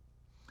Ricky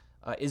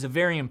is a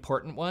very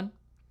important one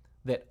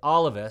that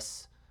all of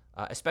us,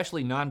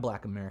 especially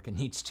non-Black American,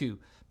 needs to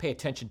pay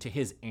attention to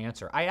his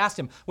answer. I asked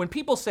him, when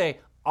people say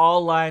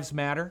all lives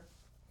matter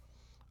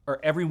or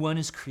everyone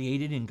is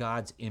created in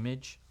God's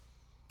image,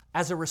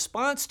 as a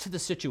response to the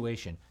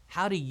situation,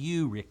 how do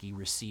you, Ricky,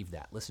 receive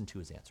that? Listen to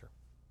his answer.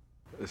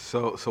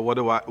 So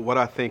what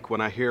I think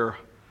when I hear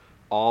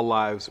all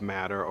lives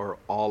matter or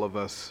all of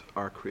us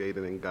are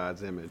created in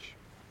God's image,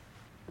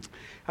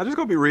 I'm just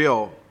gonna be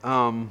real.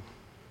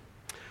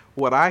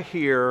 What I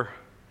hear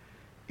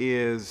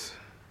is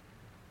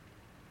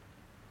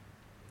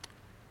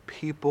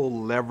people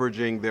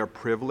leveraging their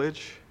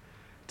privilege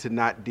to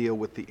not deal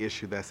with the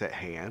issue that's at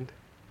hand.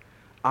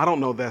 I don't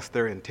know that's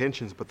their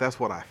intentions, but that's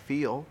what I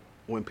feel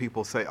when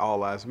people say all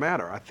lives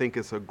matter. I think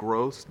it's a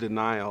gross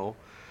denial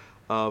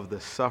of the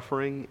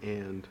suffering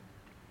and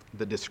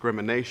the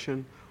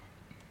discrimination,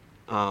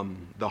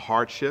 the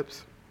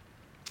hardships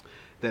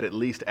that at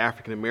least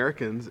African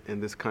Americans in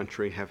this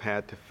country have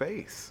had to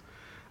face.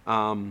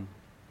 And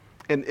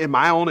in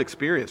my own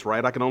experience,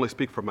 right, I can only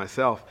speak for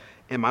myself.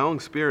 In my own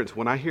experience,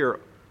 when I hear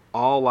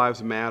all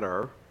lives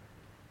matter,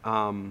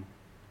 and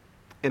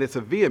it's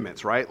a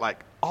vehemence, right?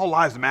 Like, all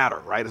lives matter,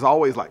 right? It's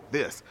always like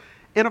this.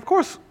 And of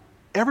course,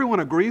 everyone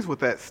agrees with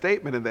that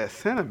statement and that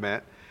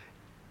sentiment,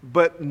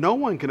 but no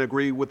one can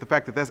agree with the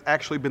fact that that's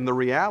actually been the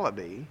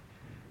reality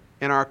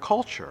in our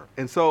culture.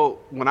 And so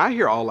when I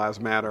hear all lives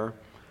matter,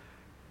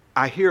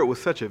 I hear it with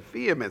such a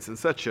vehemence and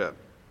such an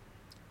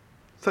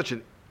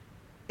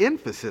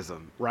emphasis,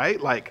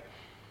 right? Like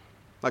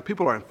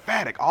people are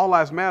emphatic, all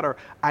lives matter.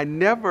 I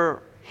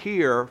never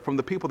hear from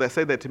the people that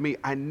say that to me,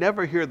 I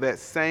never hear that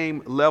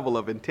same level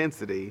of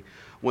intensity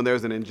when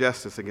there's an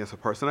injustice against a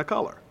person of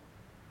color.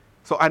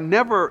 So I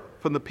never,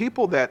 from the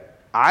people that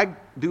I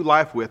do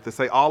life with that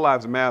say all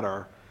lives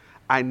matter,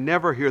 I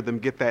never hear them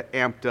get that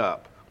amped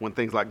up when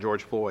things like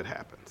George Floyd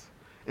happens.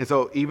 And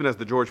so even as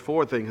the George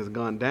Floyd thing has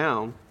gone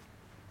down,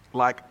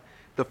 like,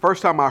 the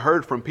first time I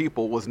heard from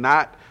people was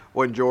not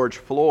when George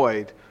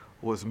Floyd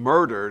was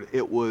murdered,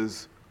 it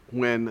was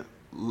when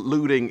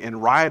looting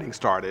and rioting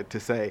started to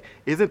say,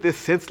 isn't this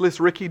senseless,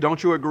 Ricky?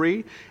 Don't you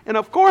agree? And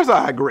of course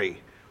I agree.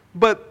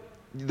 But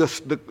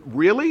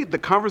really, the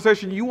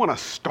conversation you want to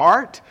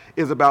start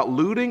is about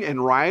looting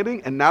and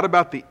rioting and not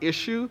about the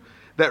issue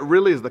that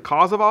really is the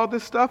cause of all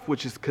this stuff,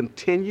 which is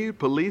continued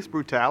police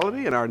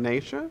brutality in our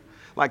nation.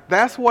 Like,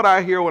 that's what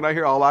I hear when I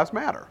hear all lives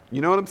matter.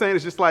 You know what I'm saying?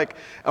 It's just like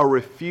a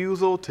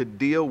refusal to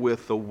deal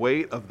with the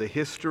weight of the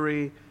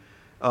history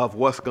of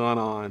what's gone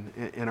on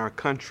in our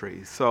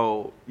country.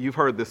 So you've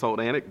heard this old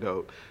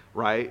anecdote,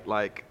 right?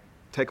 Like,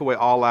 take away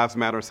all lives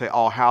matter and say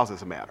all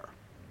houses matter.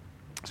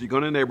 So you go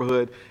in a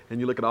neighborhood and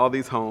you look at all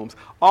these homes,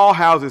 all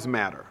houses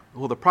matter.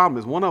 Well, the problem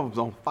is one of them's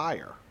on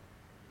fire.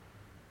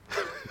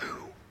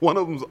 One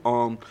of them's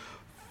on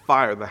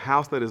fire. The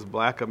house that is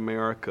Black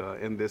America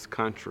in this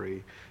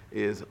country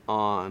is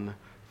on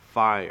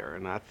fire.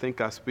 And I think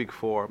I speak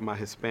for my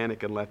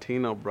Hispanic and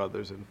Latino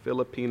brothers and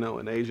Filipino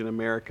and Asian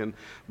American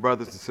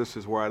brothers and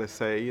sisters where I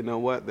say, you know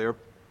what, they're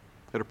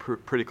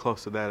pretty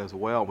close to that as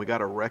well. We got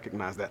to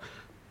recognize that.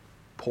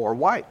 Poor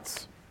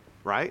whites,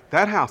 right?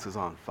 That house is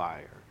on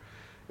fire.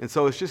 And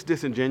so it's just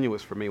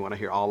disingenuous for me when I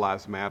hear all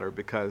lives matter,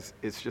 because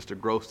it's just a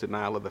gross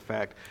denial of the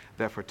fact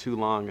that for too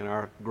long in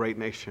our great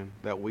nation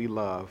that we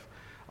love,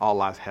 all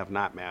lives have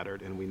not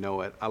mattered, and we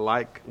know it. I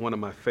like one of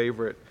my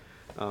favorite,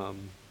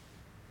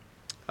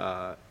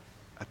 I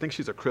think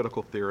she's a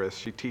critical theorist.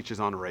 She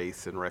teaches on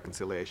race and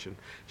reconciliation.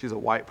 She's a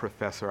white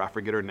professor. I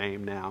forget her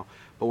name now.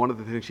 But one of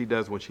the things she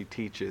does when she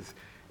teaches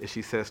is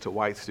she says to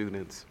white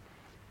students,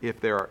 if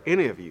there are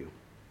any of you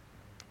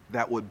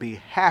that would be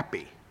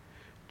happy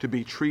to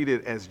be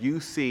treated as you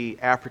see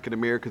African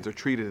Americans are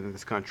treated in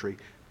this country,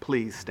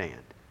 please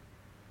stand.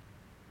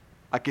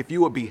 Like, if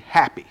you would be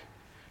happy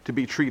to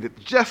be treated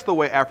just the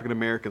way African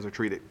Americans are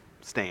treated,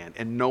 stand.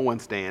 And no one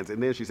stands.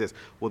 And then she says,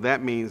 well,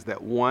 that means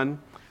that one,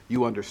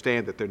 you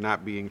understand that they're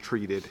not being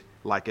treated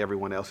like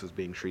everyone else is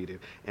being treated.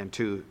 And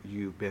two,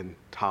 you've been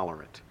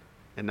tolerant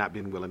and not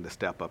been willing to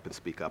step up and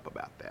speak up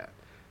about that.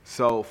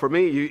 So for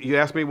me, you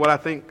asked me what I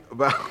think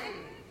about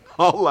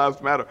all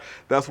lives matter.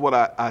 That's what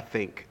I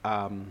think.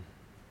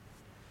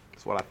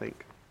 That's what I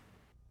think.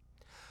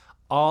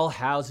 All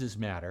houses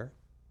matter,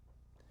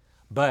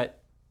 but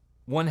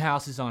one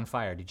house is on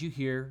fire. Did you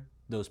hear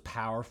those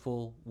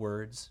powerful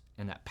words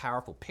and that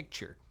powerful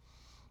picture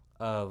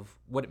of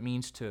what it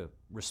means to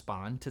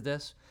respond to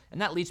this? And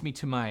that leads me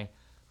to my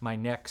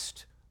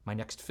next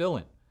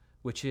fill-in,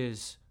 which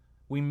is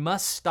we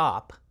must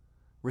stop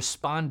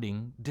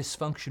responding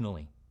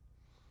dysfunctionally.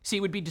 See,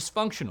 it would be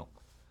dysfunctional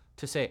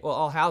to say, well,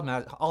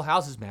 all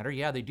houses matter.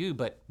 Yeah, they do,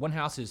 but one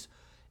house is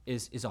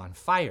on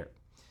fire.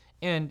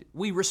 And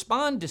we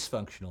respond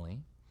dysfunctionally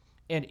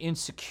and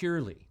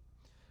insecurely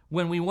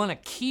when we want to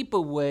keep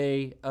a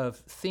way of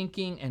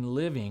thinking and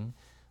living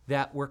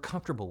that we're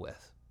comfortable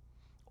with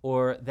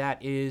or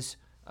that is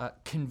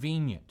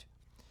convenient.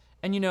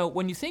 And you know,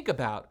 when you think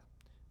about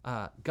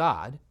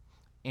God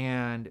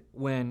and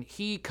when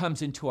he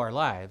comes into our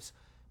lives,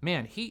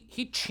 man,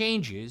 he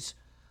changes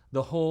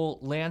the whole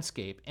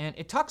landscape. And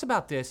it talks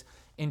about this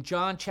in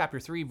John chapter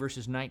 3,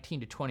 verses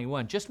 19 to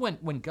 21. Just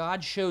when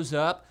God shows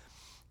up,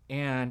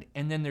 and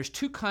then there's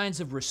two kinds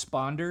of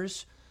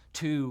responders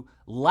to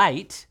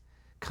light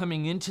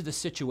coming into the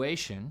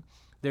situation.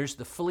 There's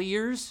the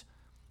fleers,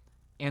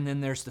 and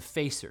then there's the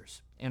facers.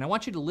 And I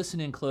want you to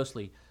listen in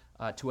closely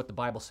to what the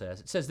Bible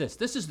says. It says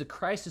this is the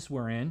crisis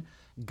we're in.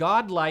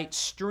 God light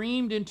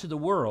streamed into the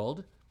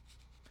world,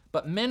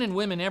 but men and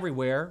women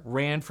everywhere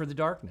ran for the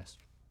darkness.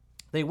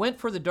 They went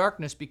for the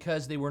darkness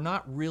because they were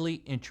not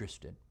really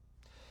interested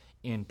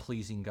in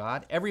pleasing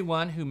God.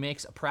 Everyone who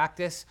makes a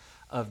practice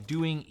of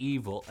doing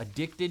evil,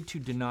 addicted to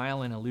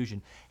denial and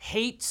illusion,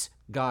 hates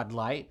God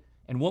light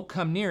and won't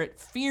come near it,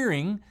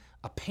 fearing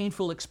a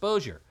painful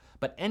exposure.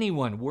 But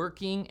anyone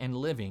working and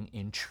living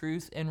in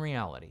truth and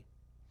reality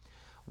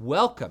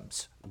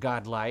welcomes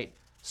God light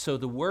so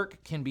the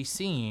work can be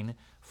seen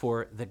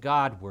for the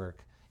God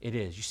work it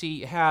is. You see,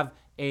 you have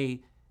a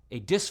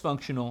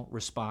dysfunctional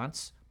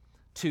response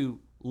to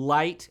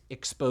light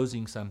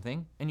exposing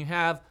something, and you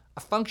have a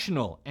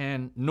functional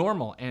and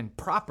normal and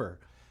proper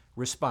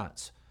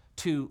response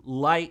to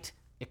light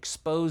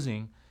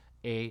exposing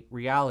a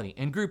reality.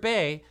 In Group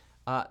A,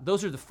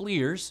 those are the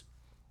fleers.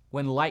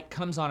 When light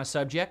comes on a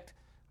subject,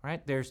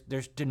 right, there's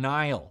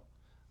denial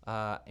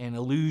and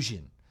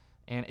illusion.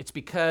 And it's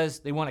because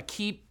they want to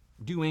keep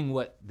doing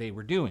what they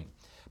were doing.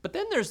 But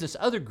then there's this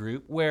other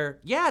group where,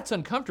 yeah, it's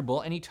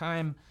uncomfortable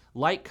anytime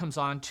light comes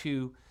on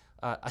to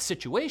a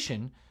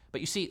situation, but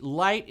you see,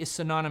 light is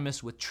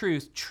synonymous with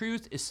truth.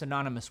 Truth is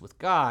synonymous with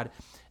God.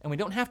 And we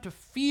don't have to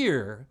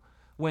fear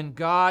when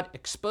God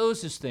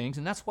exposes things.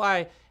 And that's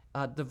why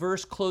the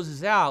verse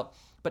closes out,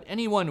 but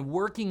anyone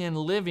working and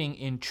living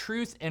in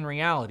truth and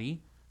reality,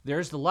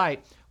 there's the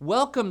light,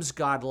 welcomes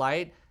God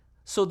light,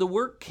 so the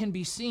work can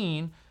be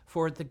seen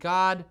for the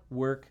God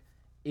work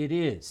it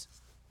is.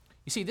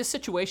 You see, this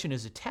situation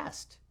is a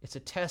test. It's a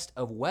test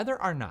of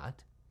whether or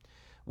not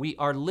we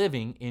are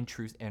living in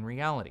truth and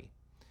reality.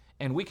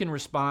 And we can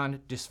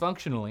respond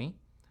dysfunctionally,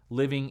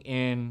 living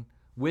in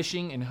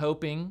wishing and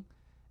hoping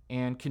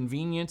and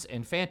convenience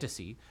and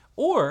fantasy,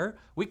 or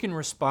we can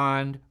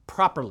respond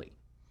properly,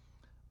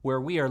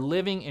 where we are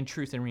living in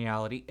truth and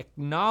reality,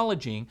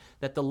 acknowledging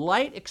that the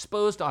light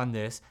exposed on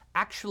this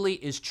actually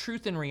is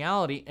truth and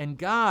reality, and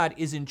God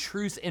is in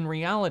truth and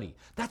reality.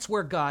 That's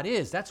where God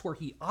is. That's where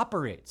he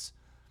operates,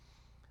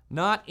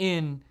 not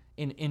in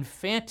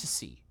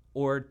fantasy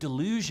or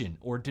delusion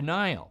or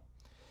denial.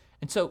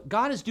 And so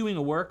God is doing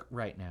a work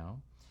right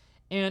now,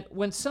 and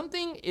when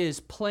something is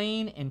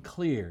plain and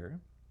clear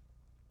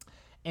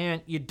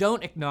and you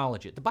don't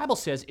acknowledge it, the Bible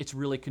says it's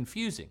really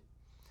confusing.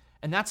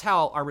 And that's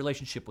how our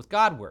relationship with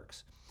God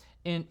works.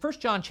 In 1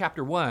 John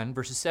chapter 1,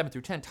 verses 7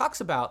 through 10,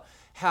 talks about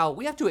how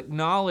we have to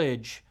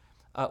acknowledge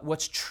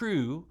what's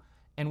true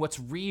and what's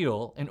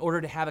real in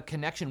order to have a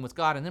connection with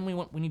God, and then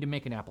we need to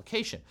make an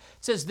application.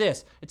 It says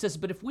this, it says,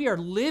 but if we are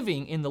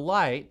living in the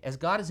light, as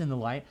God is in the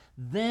light,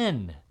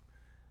 then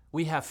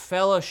we have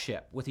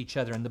fellowship with each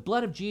other, and the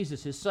blood of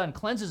Jesus, his Son,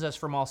 cleanses us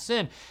from all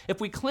sin. If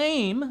we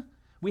claim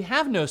we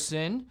have no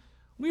sin,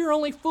 we are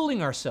only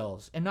fooling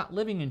ourselves and not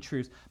living in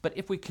truth. But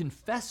if we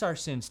confess our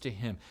sins to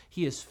him,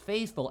 he is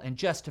faithful and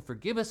just to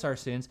forgive us our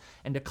sins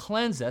and to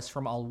cleanse us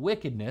from all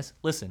wickedness.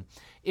 Listen,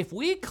 if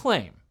we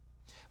claim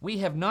we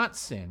have not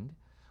sinned,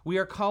 we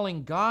are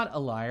calling God a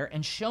liar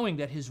and showing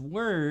that his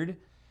word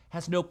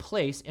has no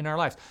place in our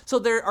lives. So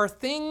there are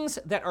things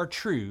that are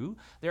true.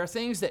 There are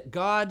things that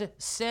God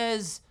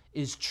says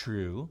is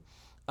true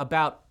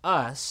about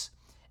us,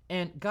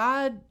 and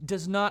God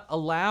does not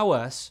allow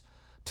us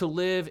to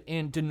live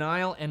in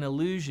denial and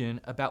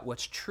illusion about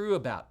what's true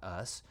about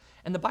us.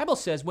 And the Bible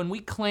says when we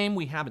claim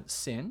we haven't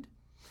sinned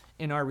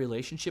in our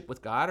relationship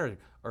with God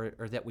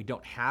or that we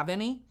don't have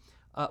any,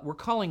 we're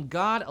calling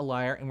God a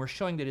liar, and we're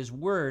showing that his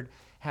word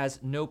has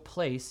no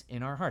place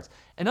in our hearts.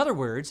 In other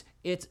words,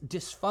 it's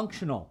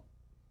dysfunctional.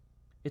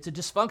 It's a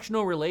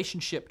dysfunctional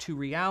relationship to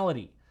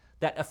reality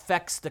that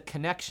affects the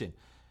connection.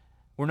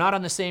 We're not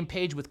on the same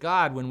page with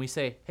God when we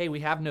say, hey,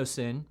 we have no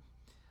sin,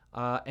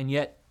 and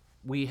yet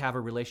we have a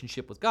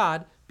relationship with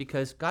God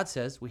because God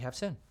says we have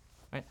sin.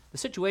 Right? The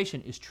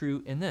situation is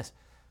true in this.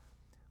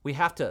 We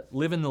have to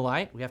live in the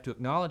light. We have to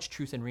acknowledge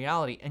truth and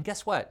reality. And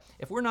guess what?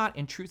 If we're not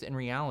in truth and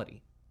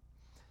reality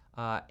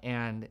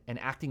and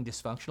acting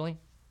dysfunctionally,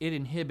 it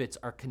inhibits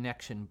our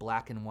connection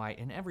black and white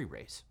in every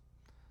race,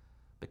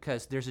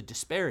 because there's a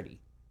disparity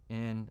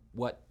in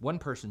what one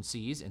person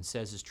sees and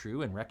says is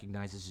true and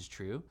recognizes is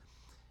true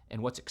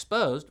and what's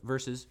exposed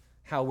versus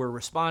how we're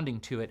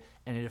responding to it,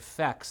 and it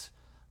affects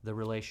the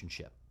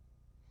relationship.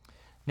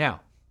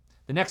 Now,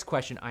 the next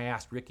question I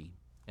asked Ricky,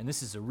 and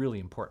this is a really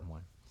important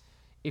one.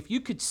 If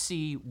you could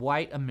see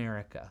white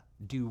America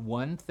do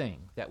one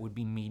thing that would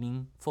be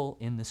meaningful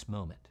in this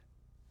moment,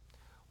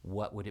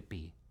 what would it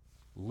be?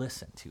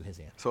 Listen to his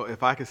answer. So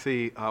if I could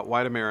see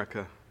white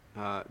America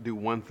do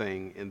one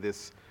thing in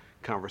this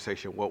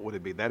conversation, what would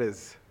it be? That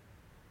is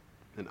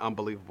an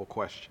unbelievable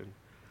question.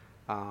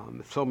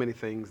 There's so many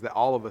things that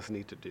all of us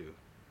need to do.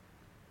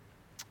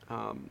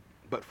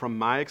 But from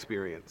my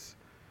experience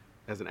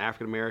as an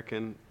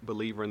African-American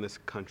believer in this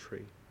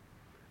country,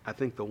 I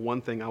think the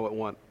one thing I would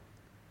want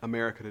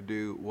America to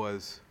do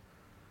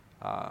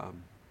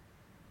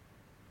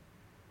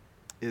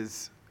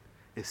is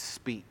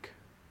speak.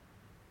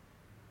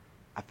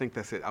 I think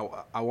that's it.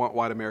 I want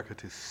white America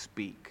to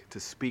speak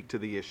to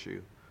the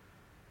issue,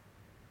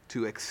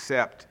 to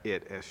accept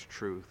it as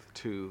truth,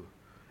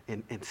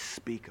 and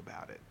speak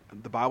about it.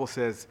 The Bible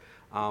says,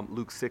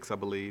 Luke 6, I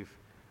believe,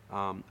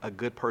 a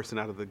good person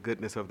out of the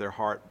goodness of their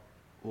heart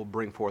will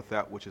bring forth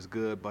that which is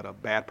good, but a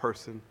bad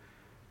person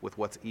with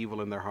what's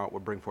evil in their heart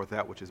will bring forth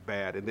that which is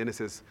bad. And then it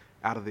says,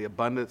 out of the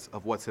abundance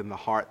of what's in the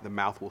heart, the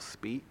mouth will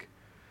speak,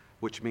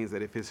 which means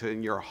that if it's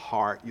in your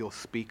heart, you'll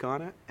speak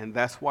on it. And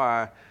that's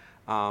why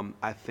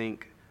I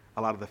think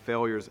a lot of the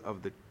failures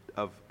of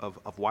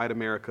white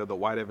America, the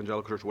white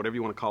evangelical church, whatever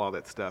you want to call all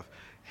that stuff,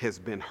 has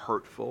been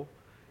hurtful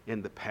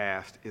in the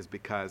past, is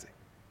because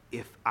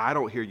if I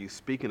don't hear you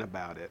speaking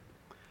about it,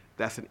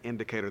 that's an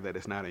indicator that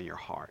it's not in your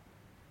heart.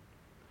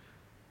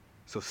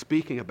 So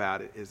speaking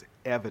about it is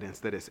evidence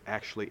that it's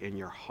actually in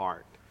your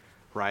heart,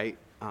 right?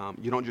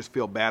 You don't just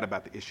feel bad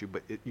about the issue,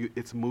 but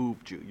it's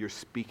moved you. You're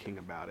speaking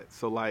about it.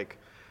 So like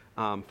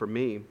for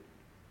me,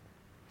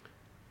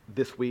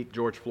 this week,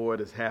 George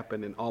Floyd has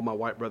happened, and all my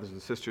white brothers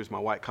and sisters, my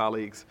white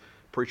colleagues,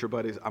 preacher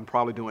buddies, I'm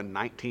probably doing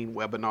 19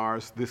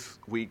 webinars this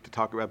week to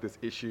talk about this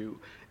issue,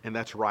 and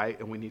that's right,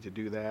 and we need to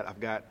do that. I've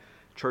got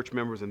church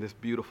members in this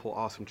beautiful,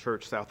 awesome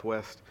church,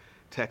 Southwest,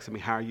 texting me,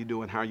 how are you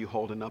doing? How are you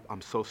holding up?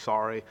 I'm so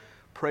sorry.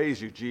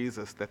 Praise you,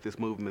 Jesus, that this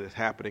movement is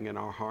happening in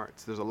our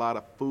hearts. There's a lot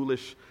of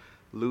foolish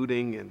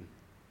looting and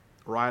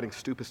rioting,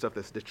 stupid stuff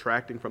that's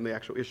detracting from the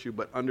actual issue,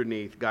 but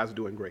underneath, God's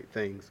doing great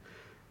things.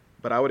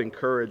 But I would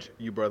encourage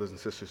you, brothers and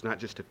sisters, not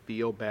just to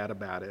feel bad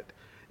about it,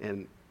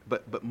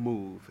 but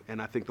move.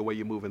 And I think the way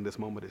you move in this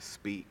moment is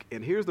speak.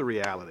 And here's the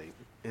reality.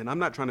 And I'm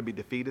not trying to be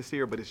defeatist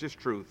here, but it's just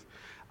truth.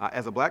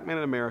 As a black man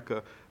in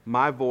America,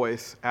 my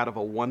voice out of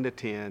a 1 to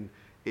 10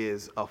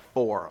 is a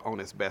 4 on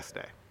its best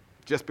day,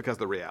 just because of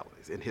the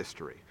realities in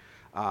history.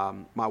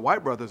 My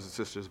white brothers and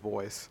sisters'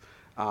 voice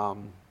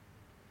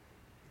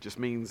just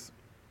means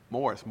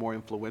more. It's more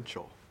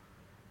influential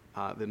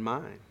than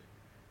mine.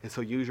 And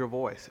so use your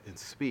voice and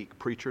speak.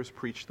 Preachers,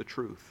 preach the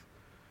truth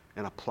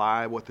and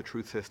apply what the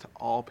truth says to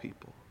all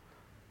people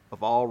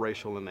of all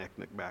racial and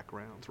ethnic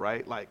backgrounds,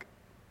 right? Like,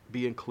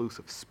 be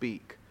inclusive,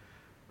 speak.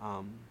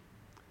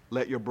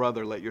 Let your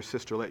brother, let your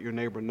sister, let your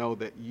neighbor know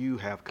that you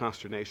have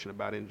consternation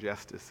about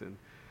injustice and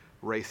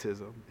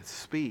racism. And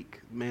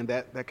speak. Man,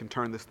 that can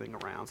turn this thing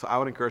around. So I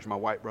would encourage my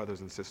white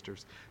brothers and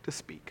sisters to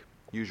speak.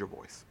 Use your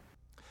voice.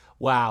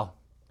 Wow.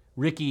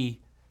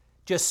 Ricky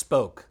just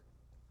spoke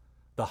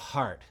the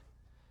heart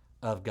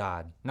of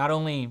God. Not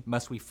only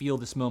must we feel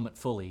this moment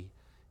fully,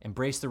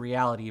 embrace the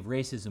reality of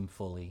racism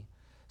fully,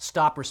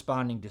 stop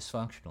responding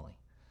dysfunctionally,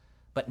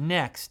 but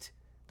next,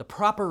 the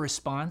proper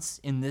response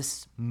in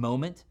this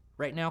moment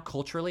right now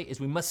culturally is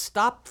we must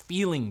stop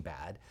feeling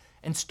bad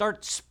and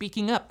start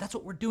speaking up. That's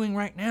what we're doing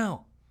right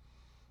now.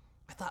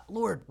 I thought,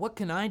 Lord, what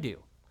can I do?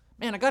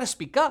 Man, I got to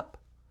speak up,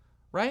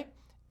 right?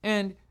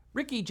 And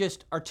Ricky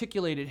just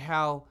articulated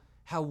how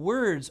our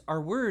words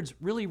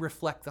really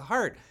reflect the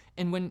heart.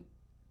 And when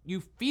you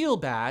feel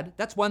bad,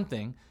 that's one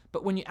thing,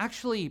 but when you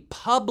actually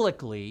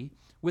publicly,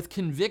 with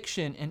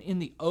conviction and in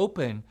the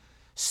open,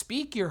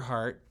 speak your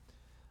heart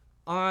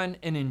on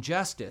an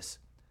injustice,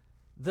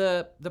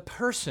 the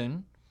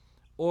person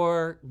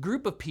or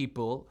group of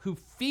people who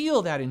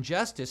feel that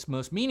injustice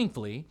most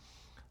meaningfully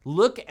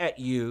look at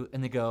you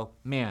and they go,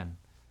 man,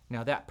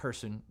 now that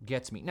person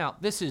gets me. Now,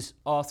 this is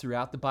all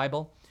throughout the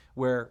Bible,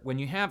 where when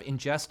you have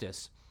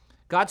injustice,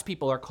 God's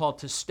people are called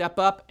to step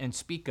up and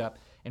speak up.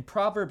 In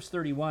Proverbs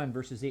 31,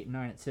 verses 8 and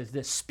 9, it says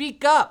this,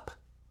 speak up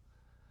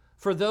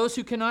for those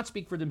who cannot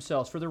speak for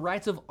themselves, for the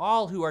rights of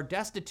all who are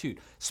destitute.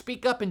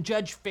 Speak up and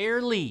judge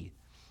fairly.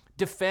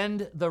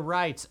 Defend the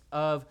rights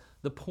of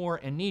the poor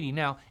and needy.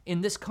 Now,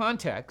 in this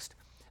context,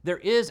 there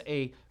is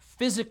a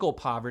physical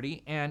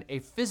poverty, and a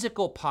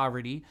physical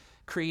poverty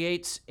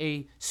creates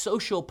a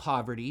social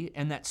poverty,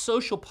 and that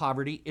social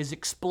poverty is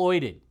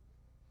exploited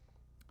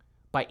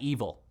by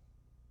evil.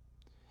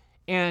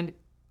 And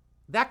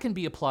that can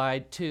be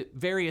applied to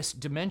various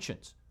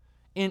dimensions.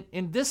 In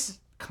this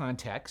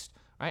context,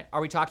 right,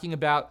 are we talking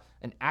about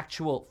an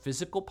actual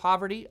physical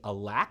poverty, a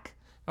lack?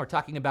 Or we're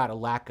talking about a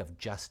lack of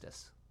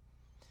justice,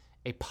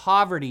 a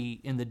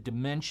poverty in the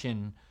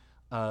dimension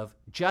of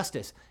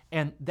justice.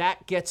 And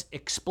that gets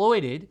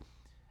exploited.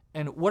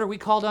 And what are we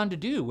called on to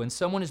do when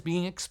someone is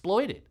being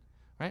exploited,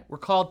 right? We're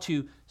called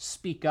to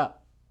speak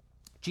up.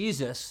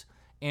 Jesus,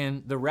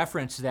 in the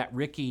reference that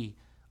Ricky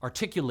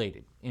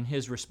articulated in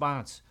his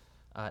response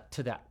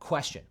to that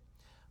question,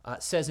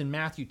 says in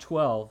Matthew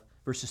 12,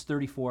 verses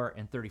 34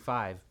 and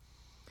 35,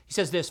 he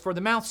says this, for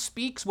the mouth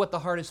speaks what the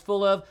heart is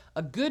full of.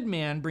 A good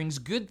man brings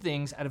good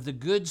things out of the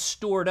good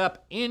stored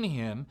up in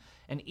him.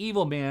 An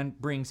evil man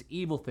brings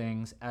evil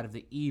things out of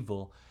the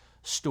evil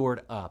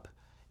stored up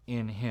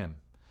in him.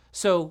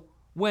 So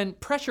when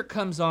pressure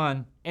comes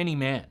on any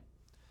man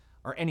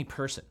or any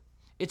person,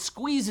 it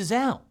squeezes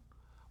out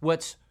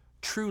what's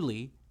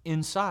truly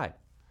inside.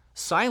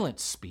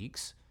 Silence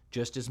speaks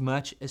just as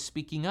much as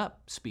speaking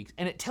up speaks.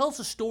 And it tells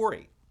a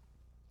story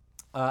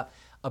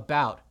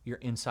about your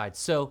inside.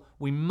 So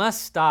we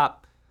must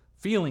stop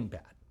feeling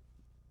bad.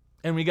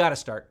 And we got to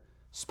start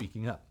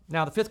speaking up.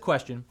 Now, the fifth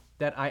question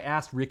that I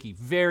asked Ricky,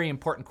 very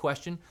important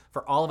question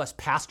for all of us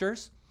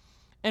pastors,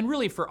 and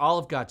really for all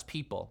of God's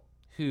people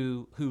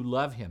who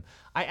love him.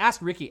 I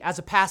asked Ricky, as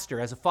a pastor,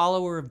 as a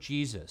follower of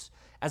Jesus,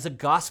 as a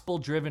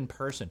gospel-driven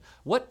person,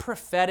 what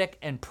prophetic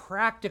and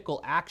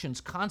practical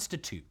actions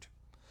constitute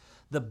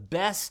the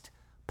best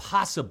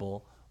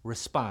possible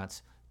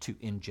response to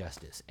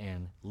injustice?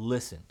 And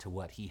listen to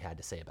what he had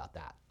to say about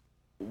that.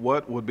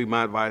 What would be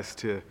my advice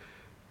to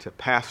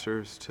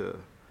pastors, to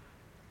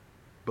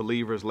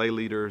believers, lay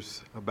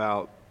leaders,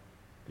 about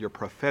your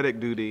prophetic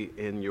duty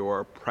and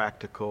your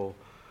practical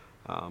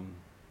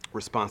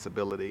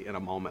responsibility in a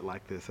moment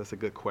like this? That's a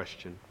good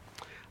question.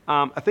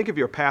 I think if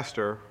you're a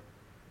pastor,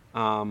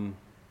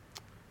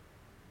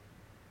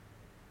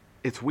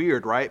 it's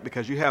weird, right?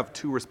 Because you have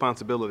two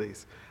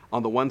responsibilities.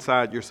 On the one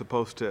side, you're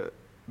supposed to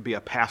be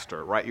a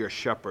pastor, right? You're a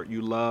shepherd.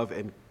 You love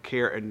and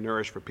care and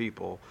nourish for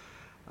people.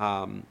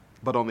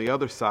 But on the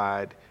other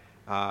side,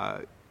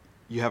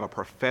 you have a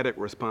prophetic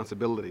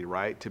responsibility,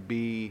 right? To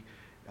be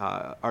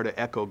or to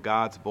echo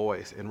God's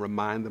voice and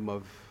remind them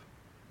of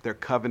their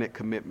covenant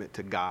commitment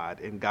to God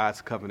and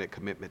God's covenant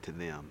commitment to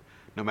them,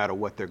 no matter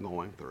what they're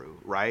going through,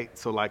 right?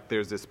 So like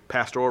there's this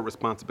pastoral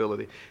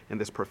responsibility and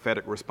this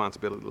prophetic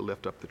responsibility to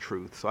lift up the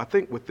truth. So I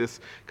think with this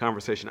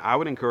conversation, I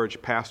would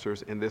encourage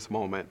pastors in this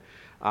moment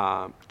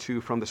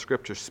to, from the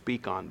scriptures,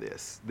 speak on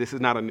this. This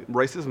is not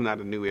racism is not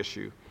a new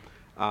issue.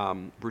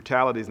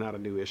 Brutality is not a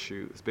new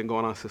issue. It's been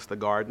going on since the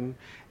garden.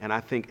 And I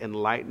think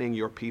enlightening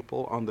your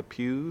people on the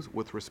pews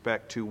with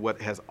respect to what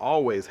has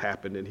always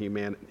happened in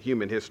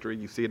human history,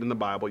 you see it in the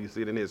Bible, you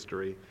see it in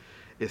history,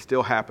 is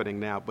still happening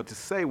now. But to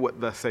say what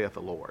thus saith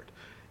the Lord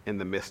in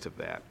the midst of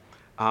that.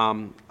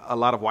 A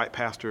lot of white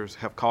pastors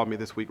have called me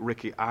this week,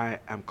 Ricky, I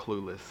am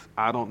clueless.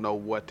 I don't know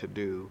what to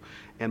do.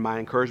 And my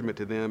encouragement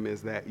to them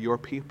is that your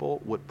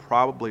people would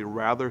probably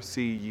rather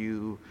see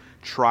you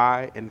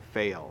try and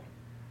fail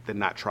than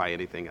not try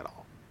anything at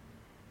all.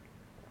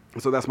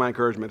 And so that's my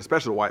encouragement,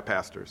 especially to white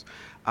pastors.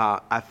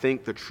 I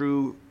think the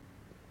true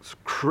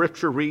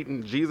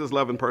scripture-reading,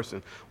 Jesus-loving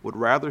person would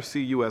rather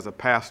see you as a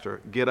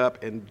pastor get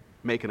up and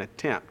make an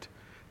attempt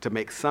to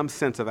make some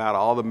sense about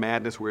all the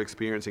madness we're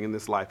experiencing in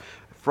this life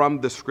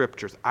from the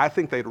scriptures. I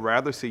think they'd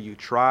rather see you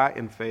try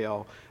and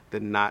fail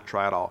than not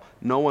try at all.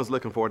 No one's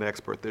looking for an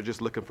expert. They're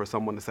just looking for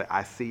someone to say,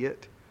 I see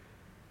it,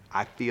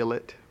 I feel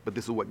it, but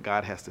this is what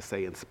God has to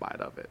say in spite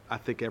of it. I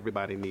think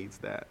everybody needs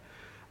that.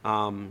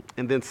 And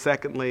then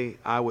secondly,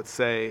 I would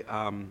say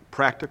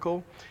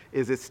practical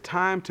is it's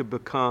time to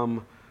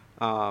become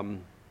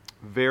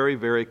very,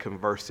 very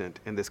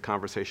conversant in this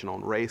conversation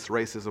on race,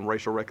 racism,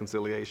 racial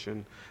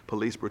reconciliation,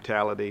 police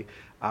brutality.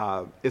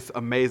 It's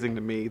amazing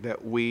to me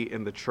that we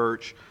in the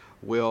church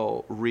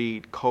will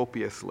read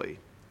copiously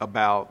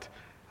about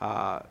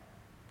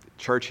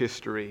church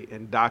history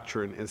and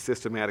doctrine and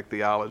systematic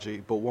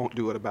theology, but won't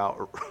do it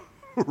about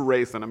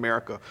race in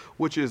America,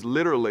 which is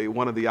literally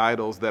one of the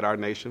idols that our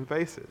nation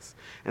faces.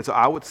 And so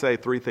I would say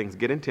three things.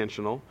 Get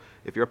intentional.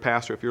 If you're a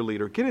pastor, if you're a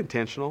leader, get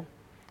intentional.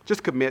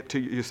 Just commit to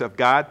yourself.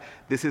 God,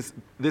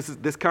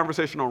 this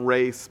conversation on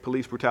race,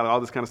 police brutality,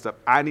 all this kind of stuff,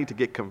 I need to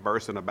get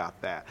conversant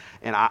about that.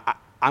 And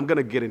I'm going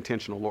to get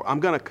intentional, Lord. I'm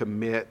going to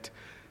commit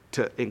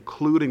to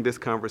including this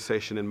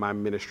conversation in my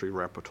ministry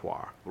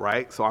repertoire,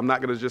 right? So I'm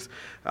not going to just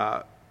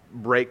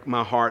break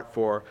my heart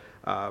for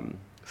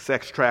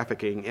sex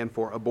trafficking and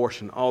for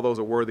abortion. All those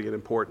are worthy and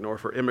important, or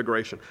for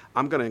immigration.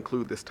 I'm going to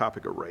include this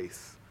topic of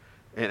race.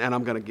 And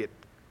I'm going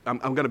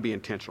to be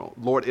intentional.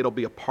 Lord, it'll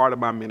be a part of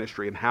my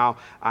ministry and how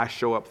I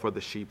show up for the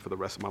sheep for the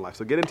rest of my life.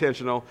 So get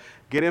intentional,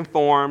 get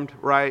informed,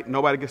 right?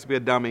 Nobody gets to be a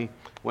dummy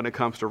when it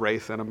comes to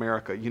race in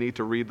America. You need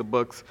to read the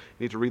books,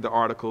 you need to read the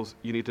articles,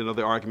 you need to know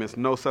the arguments.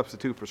 No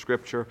substitute for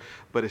scripture,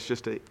 but it's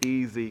just an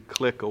easy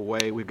click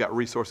away. We've got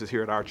resources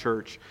here at our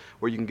church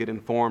where you can get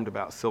informed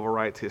about civil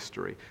rights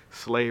history,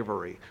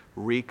 slavery,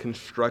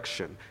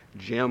 Reconstruction,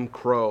 Jim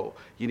Crow.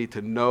 You need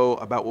to know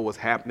about what was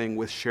happening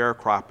with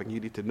sharecropping. You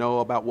need to know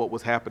about what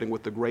was happening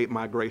with the great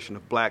migration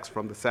of blacks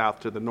from the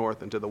South to the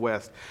North and to the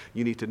West.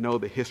 You need to know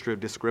the history of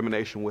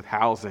discrimination with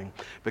housing,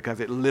 because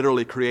it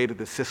literally created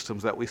the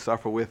systems that we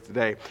suffer with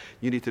today.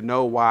 You need to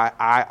know why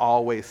I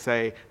always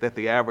say that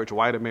the average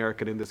white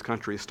American in this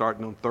country is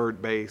starting on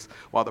third base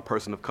while the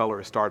person of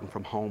color is starting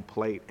from home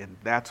plate. And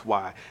that's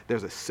why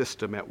there's a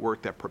system at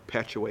work that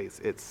perpetuates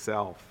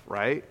itself,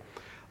 right?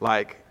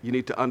 Like, you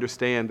need to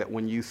understand that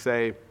when you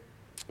say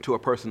to a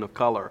person of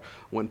color,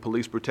 when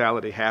police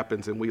brutality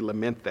happens and we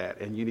lament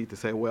that, and you need to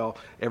say, well,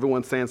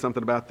 everyone's saying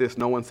something about this,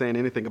 no one's saying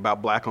anything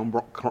about black on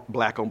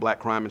black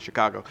crime in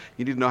Chicago.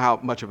 You need to know how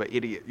much of an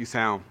idiot you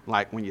sound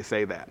like when you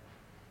say that.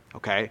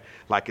 Okay?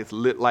 Like, it's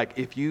like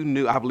if you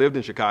knew, I've lived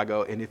in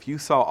Chicago, and if you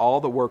saw all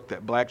the work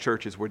that black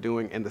churches were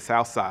doing in the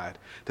South Side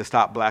to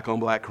stop black on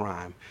black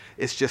crime,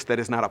 it's just that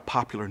it's not a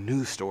popular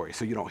news story,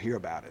 so you don't hear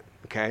about it.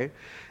 Okay?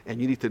 And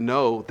you need to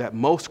know that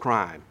most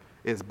crime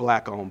is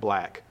black on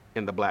black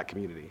in the black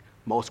community.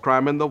 Most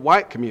crime in the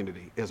white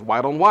community is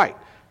white on white,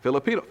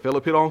 Filipino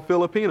on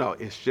Filipino.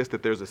 It's just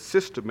that there's a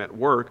system at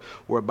work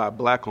whereby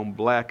black on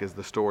black is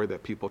the story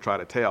that people try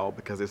to tell,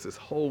 because it's this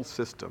whole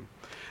system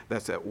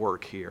that's at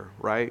work here,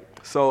 right?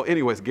 So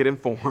anyways, get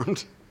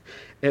informed.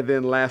 And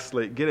then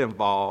lastly, get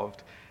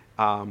involved.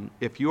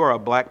 If you are a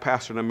black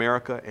pastor in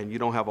America and you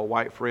don't have a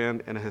white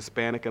friend and a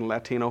Hispanic and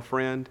Latino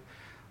friend,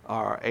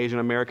 or Asian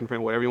American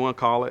friend, whatever you want to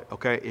call it,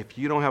 okay? If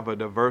you don't have a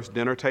diverse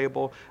dinner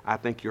table, I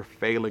think you're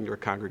failing your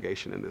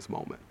congregation in this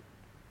moment.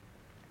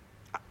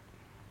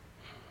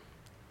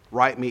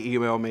 Write me,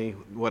 email me,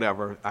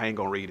 whatever. I ain't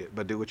going to read it,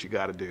 but do what you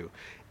got to do.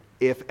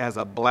 if as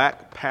a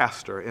black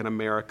pastor in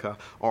America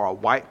or a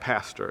white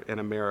pastor in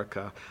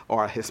America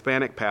or a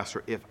Hispanic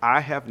pastor, if I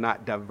have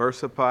not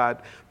diversified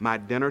my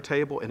dinner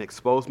table and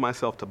exposed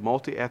myself to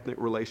multi-ethnic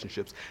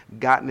relationships,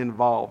 gotten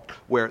involved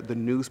where the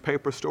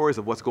newspaper stories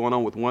of what's going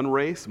on with one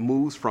race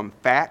moves from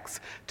facts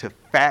to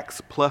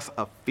facts plus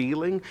a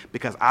feeling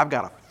because I've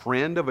got a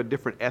friend of a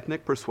different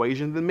ethnic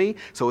persuasion than me.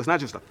 So it's not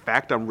just a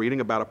fact I'm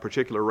reading about a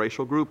particular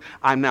racial group.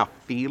 I'm now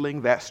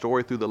feeling that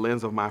story through the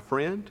lens of my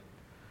friend.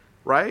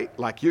 Right?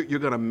 Like you're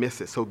going to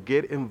miss it. So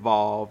get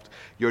involved.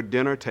 Your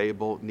dinner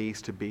table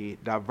needs to be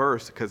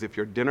diverse because if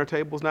your dinner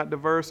table is not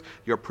diverse,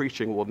 your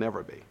preaching will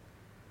never be.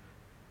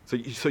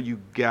 So you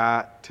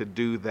got to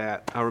do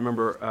that. I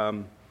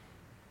remember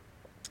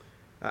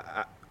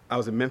I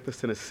was in Memphis,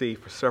 Tennessee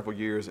for several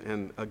years,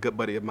 and a good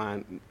buddy of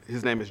mine,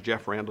 his name is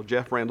Jeff Randall.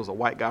 Jeff Randall's a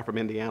white guy from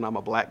Indiana. I'm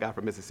a black guy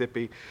from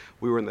Mississippi.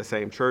 We were in the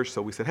same church,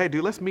 so we said, hey,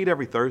 dude, let's meet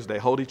every Thursday,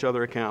 hold each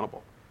other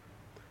accountable.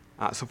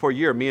 So for a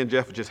year, me and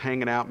Jeff were just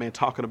hanging out, man,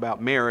 talking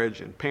about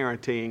marriage and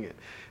parenting and,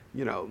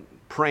 you know,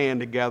 praying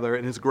together,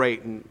 and it's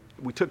great. And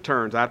we took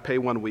turns. I'd pay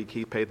one week,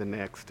 he'd pay the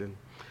next. And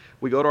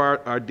we go to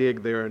our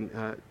dig there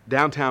in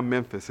downtown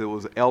Memphis. It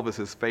was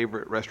Elvis's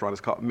favorite restaurant. It's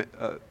called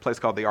a place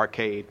called The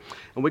Arcade.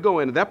 And we go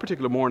in, and that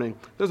particular morning,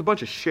 there's a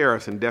bunch of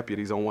sheriffs and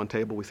deputies on one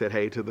table. We said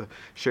hey to the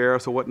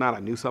sheriffs or whatnot. I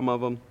knew some of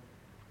them.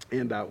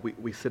 And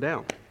we sit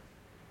down.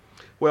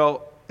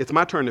 Well, it's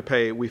my turn to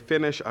pay. We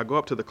finish. I go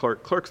up to the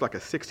clerk. Clerk's like a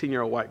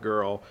 16-year-old white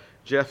girl.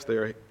 Jeff's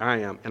there. I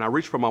am. And I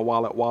reach for my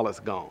wallet.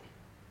 Wallet's gone.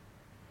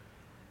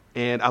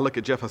 And I look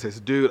at Jeff. I says,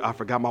 dude, I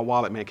forgot my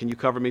wallet, man. Can you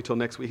cover me till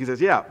next week? He says,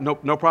 yeah, no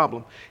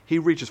problem. He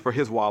reaches for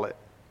his wallet.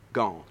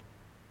 Gone.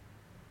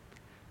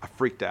 I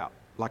freaked out.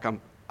 Like I'm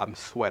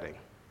sweating.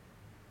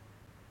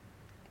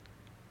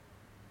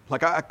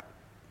 Like I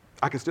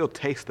can still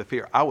taste the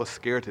fear. I was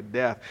scared to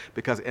death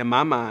because in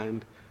my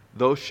mind,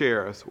 those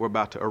sheriffs were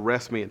about to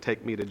arrest me and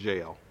take me to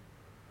jail.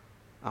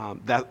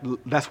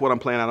 That's what I'm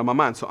playing out of my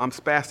mind. So I'm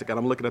spastic, and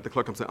I'm looking at the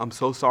clerk. I'm saying, I'm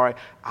so sorry.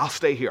 I'll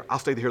stay here. I'll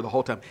stay here the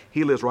whole time.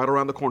 He lives right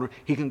around the corner.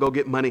 He can go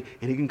get money,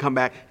 and he can come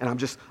back. And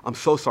I'm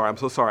so sorry. I'm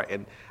so sorry.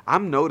 And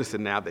I'm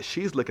noticing now that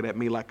she's looking at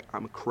me like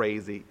I'm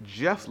crazy.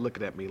 Jeff's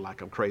looking at me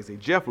like I'm crazy.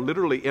 Jeff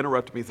literally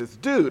interrupted me and says,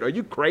 dude, are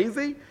you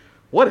crazy?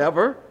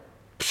 Whatever.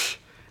 Psh.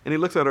 And he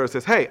looks at her and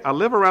says, hey, I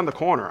live around the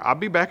corner. I'll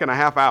be back in a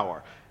half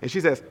hour. And she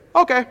says,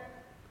 okay.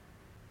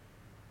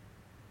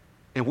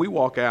 And we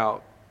walk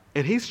out,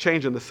 and he's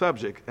changing the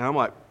subject. And I'm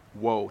like,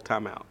 whoa,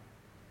 time out.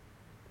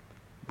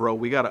 Bro,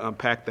 we got to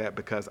unpack that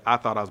because I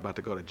thought I was about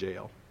to go to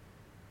jail.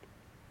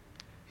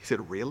 He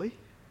said, really?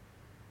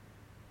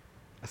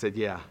 I said,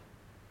 yeah.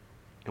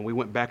 And we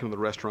went back into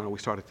the restaurant, and we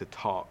started to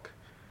talk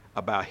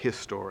about his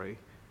story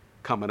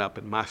coming up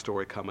and my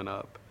story coming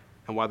up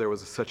and why there was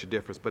such a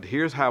difference. But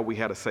here's how we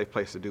had a safe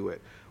place to do it.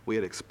 We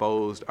had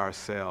exposed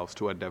ourselves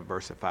to a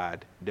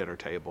diversified dinner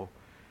table.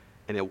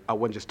 And I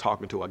wasn't just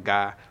talking to a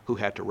guy who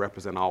had to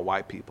represent all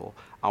white people.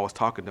 I was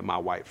talking to my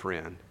white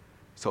friend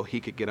so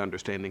he could get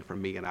understanding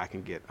from me and I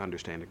can get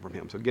understanding from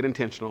him. So get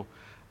intentional,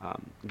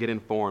 get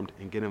informed,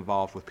 and get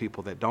involved with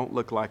people that don't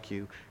look like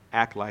you,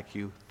 act like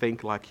you,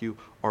 think like you,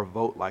 or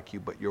vote like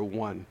you, but you're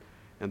one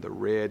in the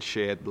red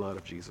shed blood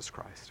of Jesus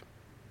Christ.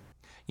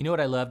 You know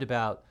what I loved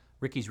about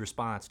Ricky's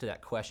response to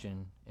that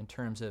question in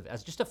terms of,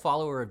 as just a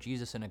follower of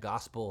Jesus and a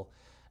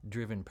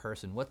gospel-driven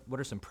person, what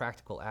are some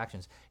practical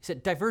actions? He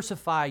said,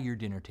 diversify your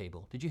dinner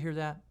table. Did you hear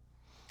that?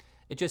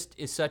 It just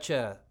is such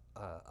a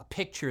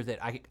picture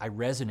that I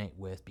resonate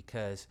with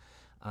because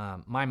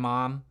my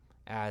mom,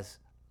 as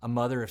a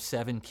mother of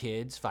 7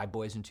 kids, 5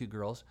 boys and 2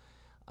 girls,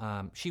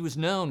 she was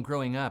known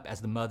growing up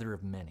as the mother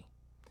of many.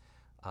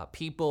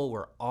 People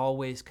were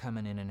always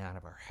coming in and out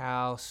of our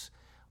house,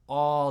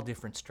 all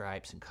different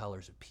stripes and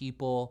colors of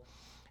people,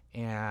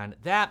 and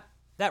that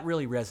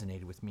really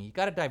resonated with me. You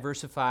got to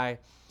diversify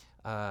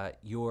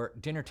your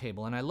dinner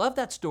table. And I love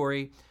that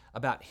story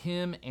about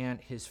him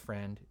and his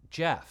friend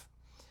Jeff,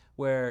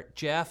 where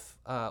Jeff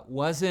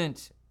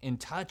wasn't in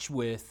touch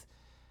with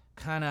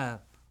kind of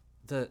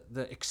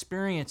the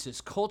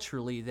experiences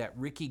culturally that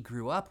Ricky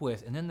grew up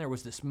with. And then there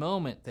was this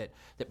moment that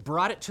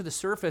brought it to the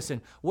surface.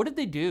 And what did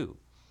they do?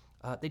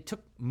 They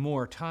took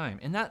more time.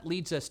 And that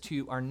leads us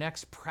to our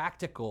next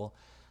practical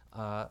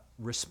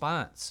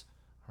response,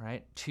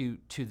 right, to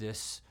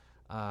this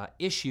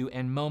issue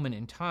and moment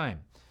in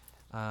time.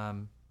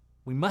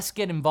 We must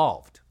get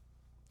involved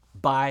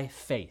by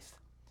faith.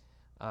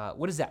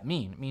 What does that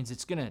mean? It means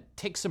it's going to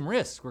take some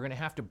risks. We're going to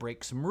have to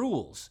break some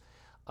rules,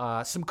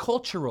 some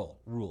cultural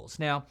rules.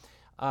 Now,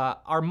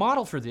 our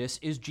model for this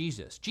is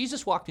Jesus.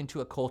 Jesus walked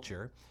into a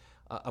culture,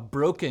 a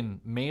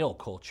broken male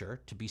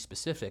culture, to be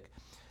specific,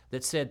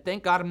 that said,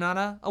 thank God I'm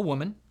not a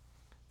woman.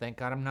 Thank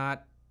God I'm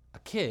not a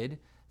kid.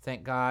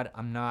 Thank God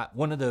I'm not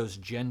one of those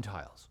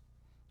Gentiles,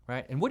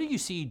 right? And what do you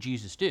see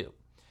Jesus do?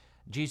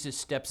 Jesus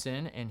steps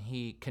in and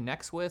he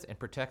connects with and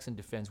protects and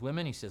defends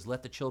women. He says,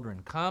 let the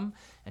children come,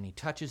 and he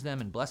touches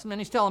them and blesses them. And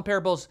he's telling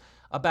parables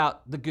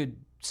about the Good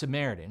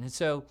Samaritan. And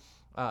so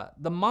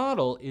the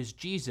model is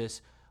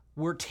Jesus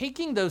were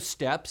taking those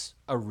steps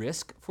a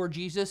risk for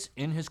Jesus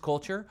in his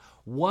culture?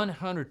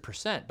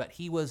 100%, but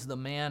he was the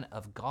man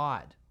of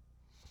God.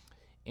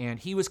 And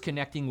he was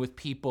connecting with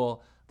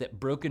people that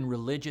broken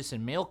religious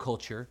and male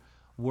culture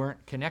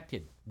weren't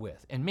connected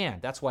with. And man,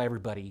 that's why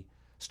everybody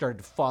started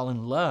to fall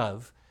in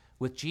love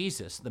with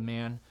Jesus, the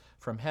man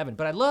from heaven.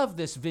 But I love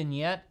this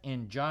vignette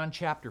in John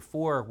chapter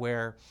 4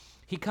 where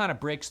he kind of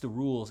breaks the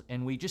rules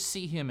and we just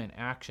see him in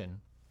action.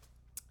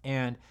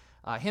 And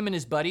him and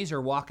his buddies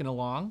are walking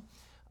along.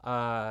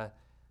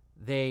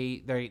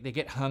 They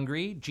get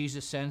hungry.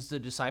 Jesus sends the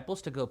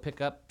disciples to go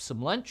pick up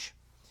some lunch.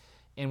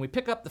 And we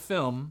pick up the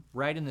film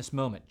right in this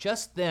moment.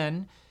 Just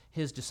then,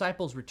 his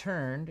disciples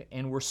returned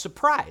and were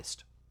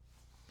surprised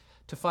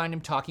to find him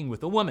talking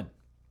with a woman.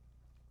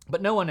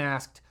 But no one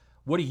asked,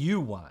 "What do you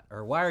want?"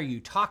 or "Why are you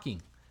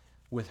talking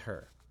with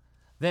her?"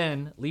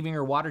 Then, leaving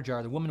her water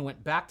jar, the woman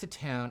went back to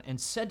town and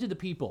said to the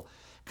people,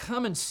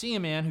 "Come and see a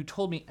man who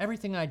told me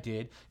everything I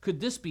did. Could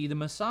this be the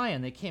Messiah?"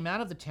 And they came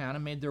out of the town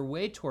and made their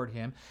way toward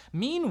him.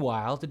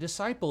 Meanwhile, the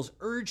disciples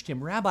urged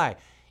him, "Rabbi,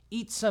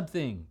 eat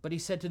something." But he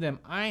said to them,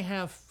 "I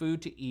have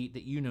food to eat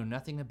that you know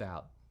nothing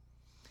about."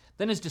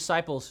 Then his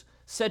disciples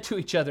said to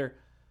each other,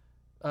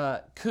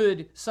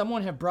 "Could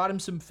someone have brought him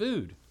some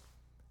food?"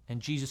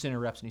 And Jesus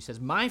interrupts and he says,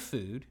 "My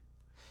food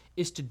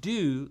is to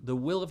do the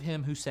will of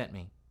him who sent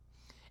me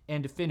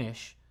and to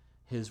finish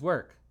his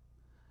work.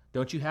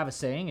 Don't you have a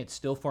saying, 'It's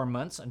still 4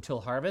 months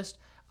until harvest'?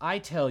 I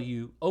tell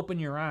you, open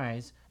your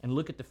eyes and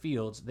look at the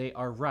fields. They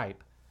are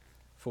ripe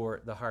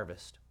for the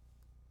harvest."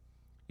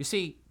 You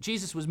see,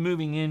 Jesus was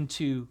moving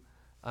into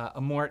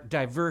a more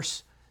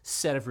diverse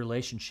set of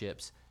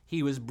relationships.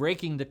 He was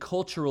breaking the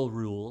cultural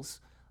rules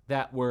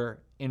that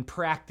were in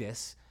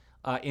practice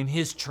in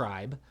his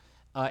tribe,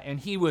 and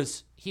he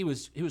was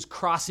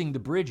crossing the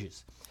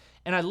bridges.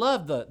 And I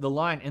love the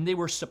line, "And they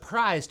were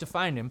surprised to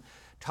find him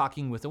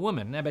talking with a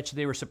woman." And I bet you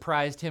they were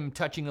surprised him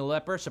touching a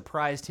leper,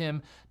 surprised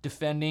him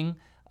defending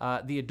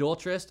the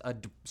adulteress,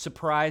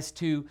 surprised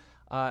to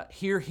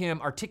hear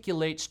him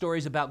articulate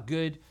stories about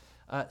good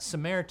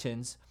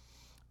Samaritans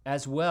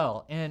as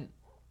well. And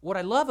what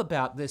I love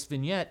about this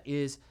vignette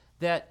is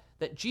that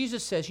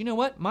Jesus says, you know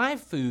what, my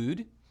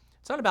food,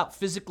 it's not about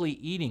physically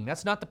eating.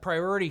 That's not the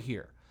priority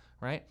here,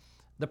 right?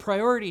 The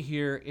priority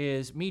here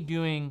is me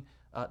doing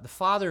the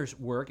Father's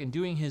work and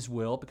doing his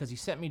will because he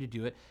sent me to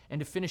do it and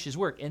to finish his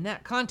work. In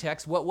that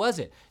context, what was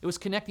it? It was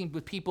connecting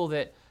with people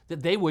that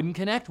they wouldn't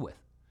connect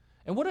with.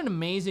 And what an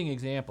amazing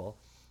example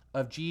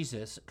of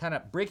Jesus kind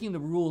of breaking the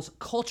rules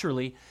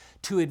culturally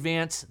to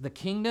advance the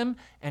kingdom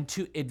and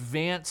to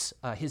advance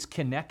his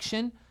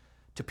connection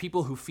to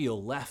people who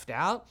feel left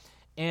out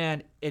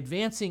and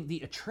advancing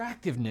the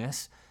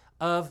attractiveness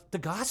of the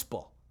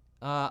gospel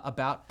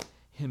about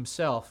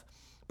himself.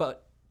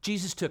 But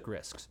Jesus took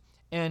risks.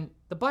 And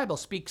the Bible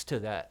speaks to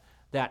that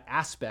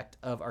aspect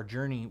of our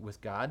journey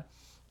with God.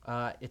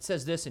 It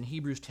says this in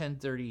Hebrews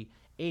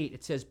 10:38.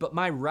 It says, "But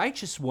my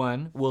righteous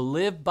one will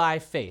live by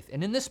faith."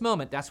 And in this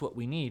moment, that's what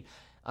we need.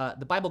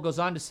 The Bible goes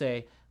on to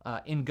say,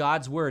 in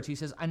God's words, he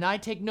says, "And I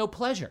take no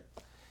pleasure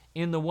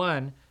in the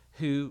one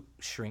who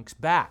shrinks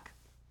back."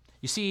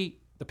 You see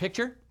the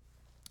picture?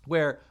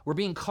 Where we're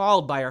being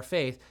called by our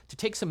faith to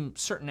take some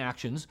certain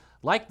actions,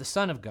 like the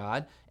Son of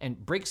God,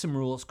 and break some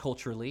rules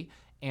culturally,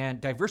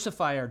 and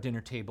diversify our dinner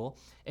table.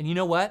 And you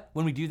know what?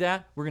 When we do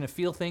that, we're going to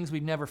feel things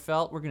we've never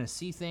felt, we're going to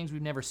see things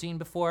we've never seen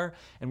before,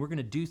 and we're going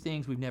to do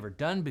things we've never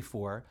done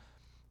before,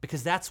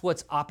 because that's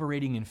what's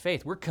operating in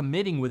faith. We're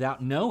committing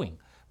without knowing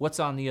what's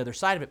on the other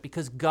side of it,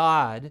 because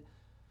God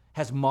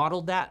has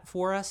modeled that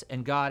for us,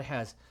 and God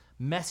has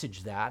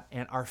messaged that,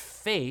 and our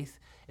faith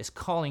is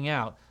calling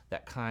out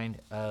that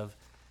kind of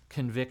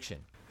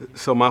conviction.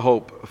 So my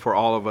hope for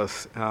all of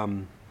us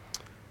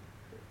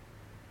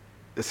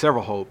is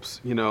several hopes.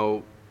 You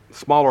know,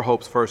 smaller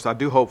hopes first. I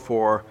do hope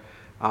for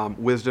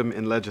wisdom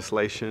in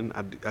legislation.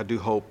 I do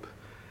hope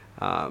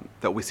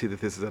that we see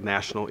that this is a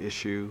national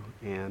issue,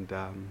 and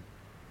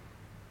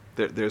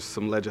there's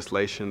some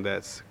legislation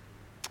that's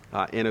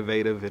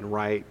innovative and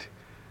right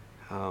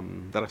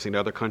that I've seen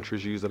other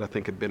countries use that I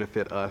think could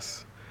benefit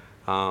us.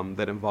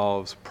 That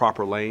involves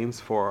proper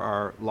lanes for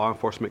our law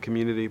enforcement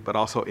community, but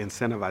also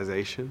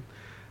incentivization.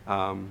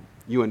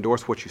 You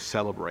endorse what you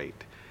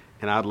celebrate.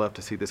 And I'd love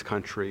to see this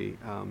country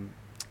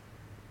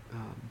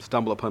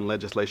stumble upon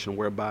legislation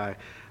whereby,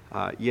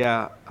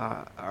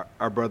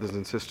 our brothers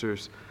and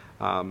sisters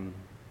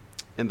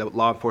in the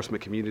law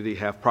enforcement community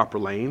have proper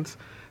lanes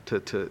to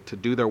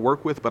do their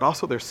work with, but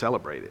also they're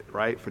celebrated,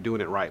 right, for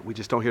doing it right. We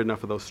just don't hear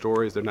enough of those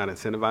stories. They're not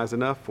incentivized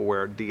enough for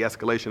where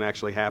de-escalation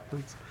actually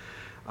happens.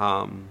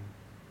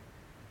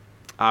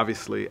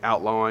 Obviously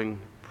outlawing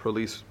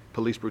police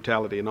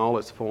brutality in all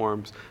its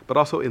forms, but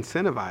also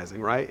incentivizing,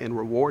 right, and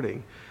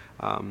rewarding.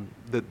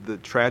 The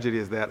tragedy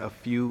is that a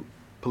few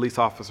police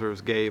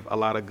officers gave a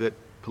lot of good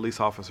police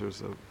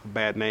officers a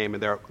bad name,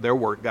 and their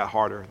work got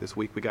harder this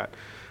week. We got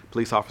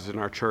police officers in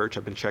our church.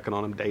 I've been checking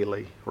on them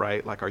daily,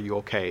 right, like, are you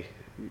okay?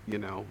 You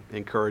know,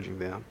 encouraging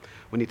them.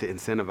 We need to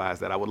incentivize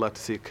that. I would love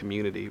to see a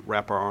community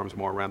wrap our arms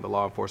more around the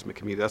law enforcement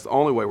community. That's the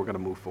only way we're going to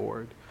move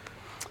forward.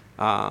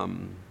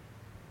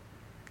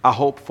 I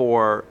hope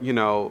for,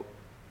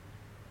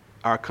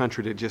 our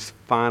country to just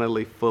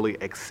finally fully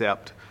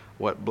accept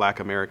what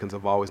Black Americans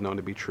have always known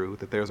to be true,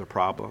 that there's a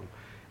problem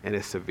and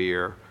it's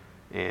severe.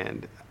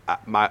 And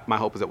my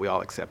hope is that we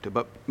all accept it.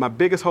 But my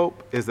biggest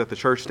hope is that the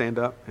church stand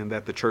up and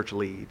that the church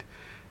lead.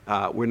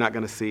 We're not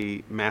going to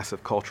see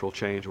massive cultural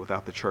change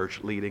without the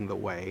church leading the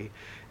way.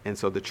 And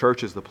so the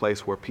church is the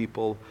place where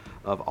people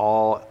of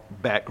all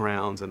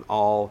backgrounds and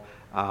all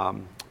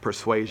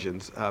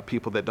persuasions,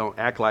 people that don't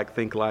act like,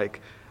 think like,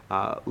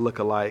 look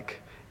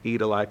alike,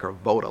 eat alike, or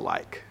vote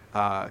alike,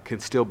 can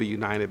still be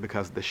united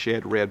because of the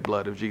shed red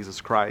blood of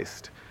Jesus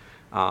Christ.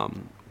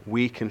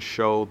 We can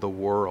show the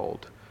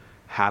world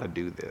how to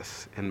do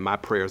this. And my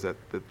prayer is that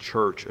the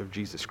church of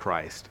Jesus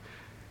Christ,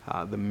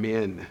 the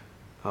men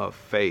of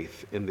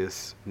faith in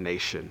this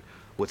nation,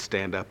 would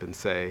stand up and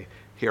say,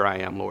 "Here I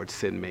am, Lord,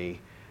 send me,"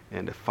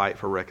 and to fight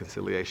for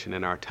reconciliation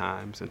in our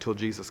times. Until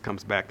Jesus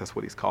comes back, that's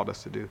what he's called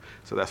us to do.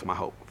 So that's my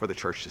hope, for the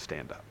church to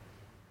stand up.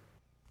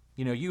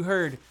 You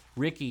heard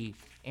Ricky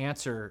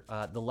answer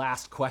the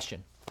last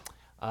question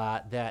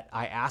that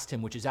I asked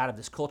him, which is out of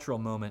this cultural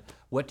moment: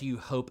 what do you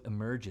hope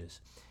emerges?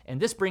 And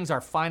this brings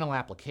our final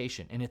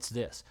application, and it's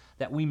this: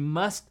 that we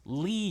must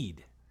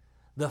lead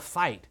the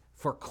fight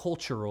for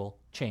cultural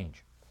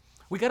change.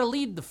 We got to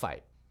lead the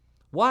fight.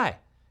 Why?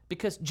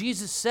 Because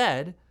Jesus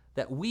said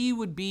that we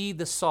would be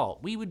the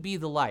salt, we would be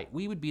the light,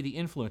 we would be the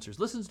influencers.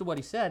 Listen to what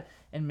he said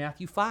in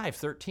Matthew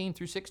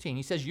 5:13-16.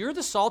 He says, "You're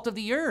the salt of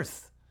the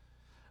earth.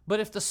 But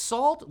if the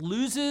salt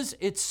loses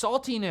its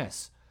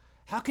saltiness,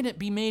 how can it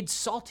be made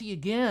salty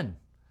again?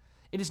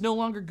 It is no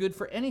longer good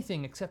for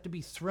anything except to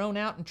be thrown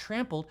out and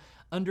trampled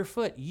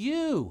underfoot.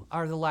 You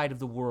are the light of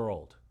the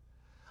world.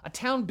 A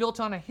town built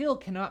on a hill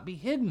cannot be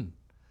hidden.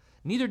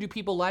 Neither do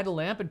people light a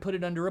lamp and put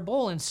it under a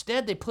bowl.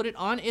 Instead, they put it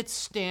on its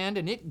stand,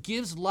 and it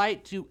gives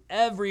light to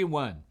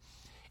everyone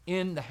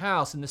in the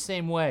house. In the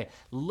same way,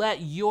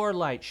 let your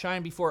light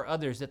shine before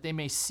others, that they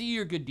may see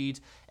your good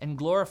deeds and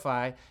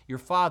glorify your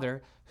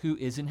Father who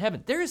is in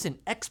heaven." There is an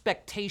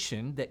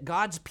expectation that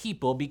God's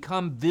people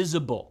become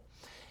visible.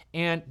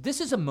 And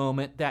this is a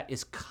moment that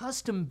is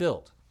custom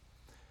built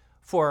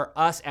for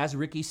us, as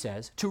Ricky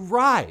says, to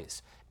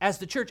rise as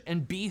the church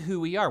and be who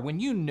we are. When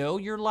you know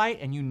your light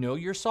and you know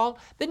your salt,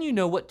 then you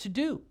know what to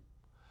do.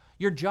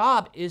 Your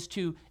job is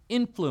to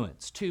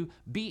influence, to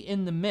be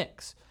in the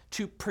mix,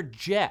 to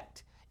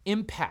project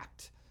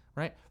impact,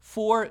 right,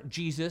 for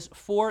Jesus,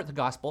 for the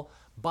gospel,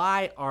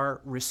 by our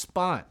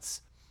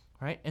response,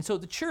 right? And so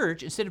the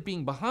church, instead of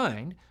being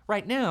behind,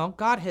 right now,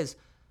 God has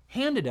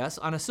handed us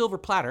on a silver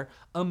platter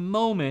a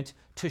moment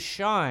to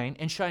shine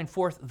and shine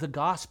forth the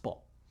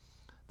gospel,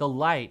 the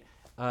light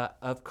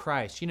of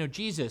Christ.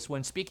 Jesus,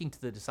 when speaking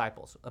to the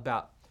disciples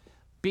about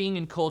being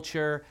in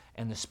culture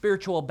and the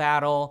spiritual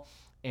battle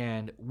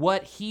and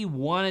what he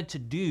wanted to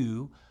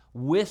do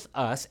with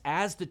us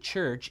as the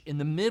church in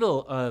the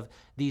middle of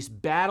these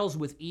battles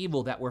with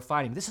evil that we're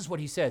fighting, this is what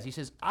he says. He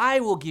says,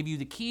 "I will give you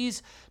the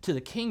keys to the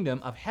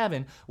kingdom of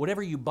heaven.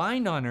 Whatever you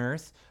bind on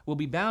earth will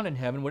be bound in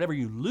heaven. Whatever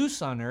you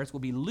loose on earth will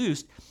be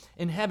loosed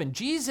in heaven."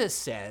 Jesus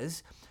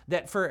says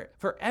that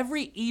for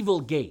every evil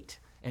gate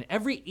and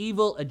every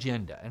evil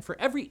agenda and for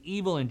every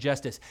evil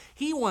injustice,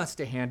 he wants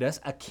to hand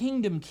us a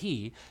kingdom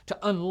key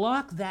to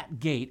unlock that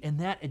gate and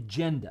that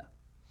agenda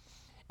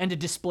and to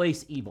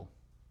displace evil,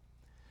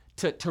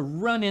 to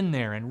run in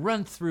there and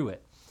run through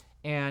it.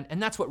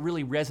 And that's what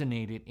really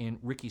resonated in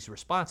Ricky's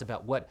response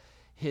about what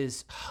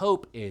his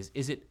hope is.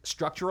 Is it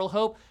structural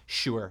hope?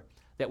 Sure.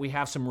 That we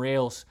have some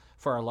rails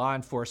for our law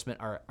enforcement,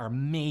 our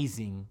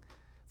amazing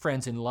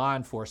friends in law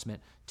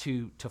enforcement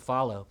to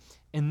follow.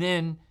 And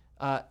then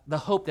the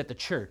hope that the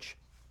church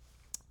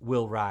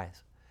will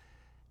rise.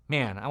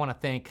 Man, I want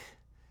to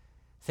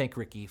thank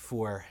Ricky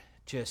for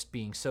just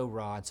being so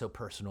raw and so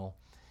personal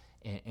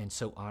and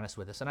so honest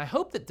with us. And I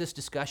hope that this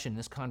discussion,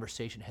 this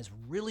conversation has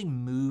really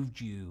moved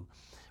you,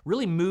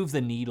 really moved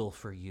the needle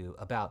for you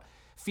about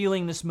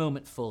feeling this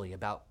moment fully,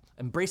 about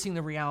embracing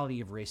the reality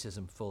of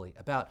racism fully,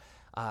 about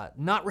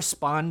not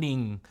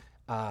responding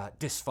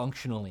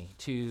dysfunctionally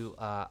to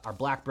our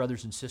black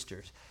brothers and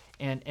sisters,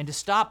 and to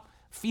stop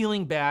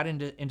feeling bad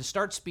and to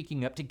start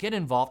speaking up, to get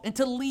involved and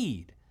to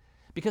lead.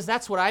 Because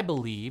that's what I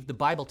believe the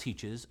Bible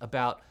teaches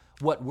about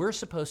what we're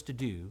supposed to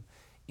do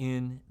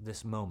in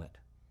this moment.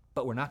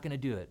 But we're not going to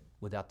do it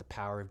without the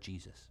power of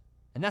Jesus.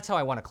 And that's how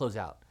I want to close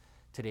out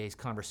today's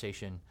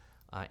conversation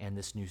and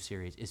this new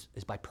series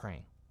is by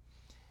praying.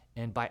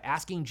 And by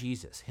asking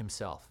Jesus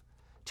himself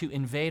to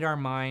invade our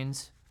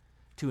minds,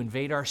 to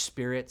invade our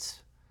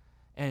spirits,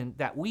 and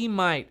that we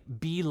might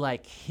be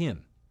like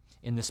him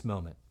in this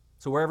moment.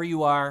 So wherever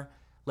you are,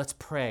 let's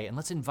pray and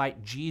let's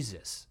invite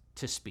Jesus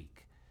to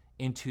speak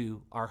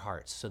into our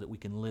hearts so that we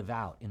can live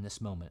out in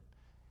this moment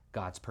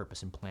God's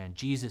purpose and plan.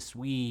 Jesus,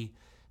 we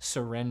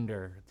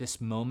surrender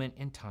this moment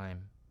in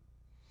time.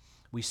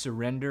 We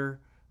surrender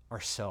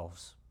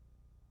ourselves.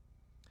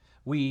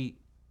 We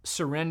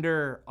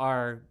surrender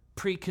our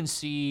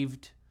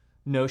preconceived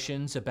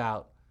notions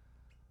about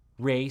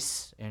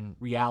race and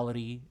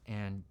reality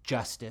and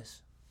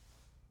justice.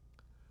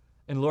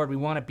 And Lord, we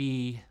want to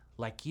be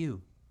like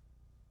you.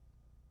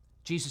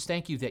 Jesus,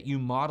 thank you that you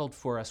modeled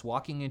for us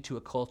walking into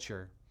a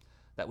culture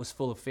that was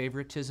full of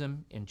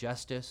favoritism,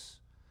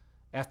 injustice,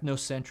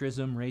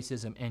 ethnocentrism,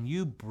 racism, and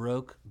you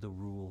broke the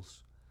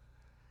rules.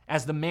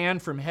 As the man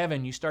from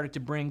heaven, you started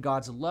to bring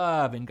God's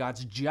love and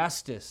God's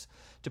justice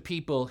to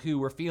people who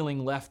were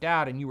feeling left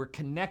out, and you were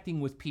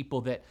connecting with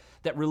people that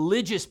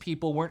religious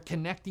people weren't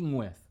connecting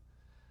with.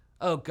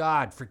 Oh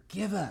God,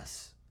 forgive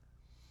us.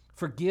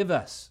 Forgive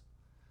us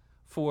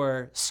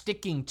for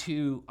sticking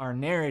to our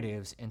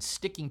narratives and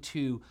sticking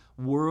to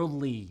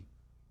worldly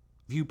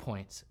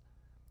viewpoints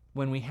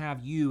when we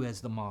have you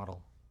as the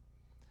model.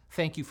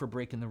 Thank you for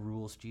breaking the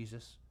rules,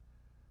 Jesus,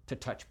 to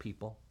touch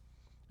people.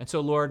 And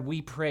so, Lord,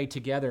 we pray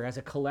together as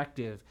a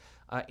collective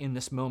in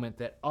this moment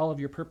that all of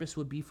your purpose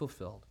would be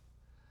fulfilled,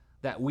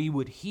 that we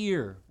would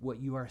hear what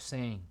you are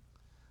saying,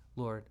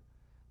 Lord,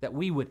 that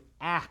we would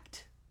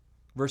act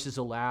versus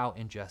allow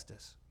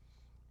injustice,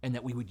 and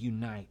that we would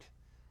unite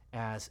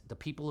as the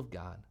people of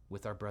God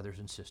with our brothers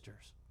and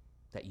sisters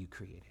that you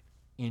created.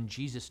 In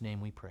Jesus'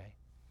 name we pray.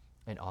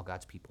 And all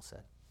God's people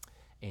said,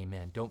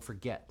 amen. Don't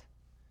forget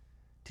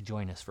to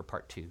join us for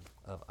part 2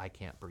 of I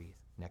Can't Breathe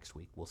next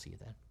week. We'll see you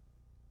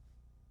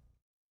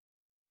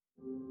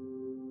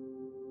then.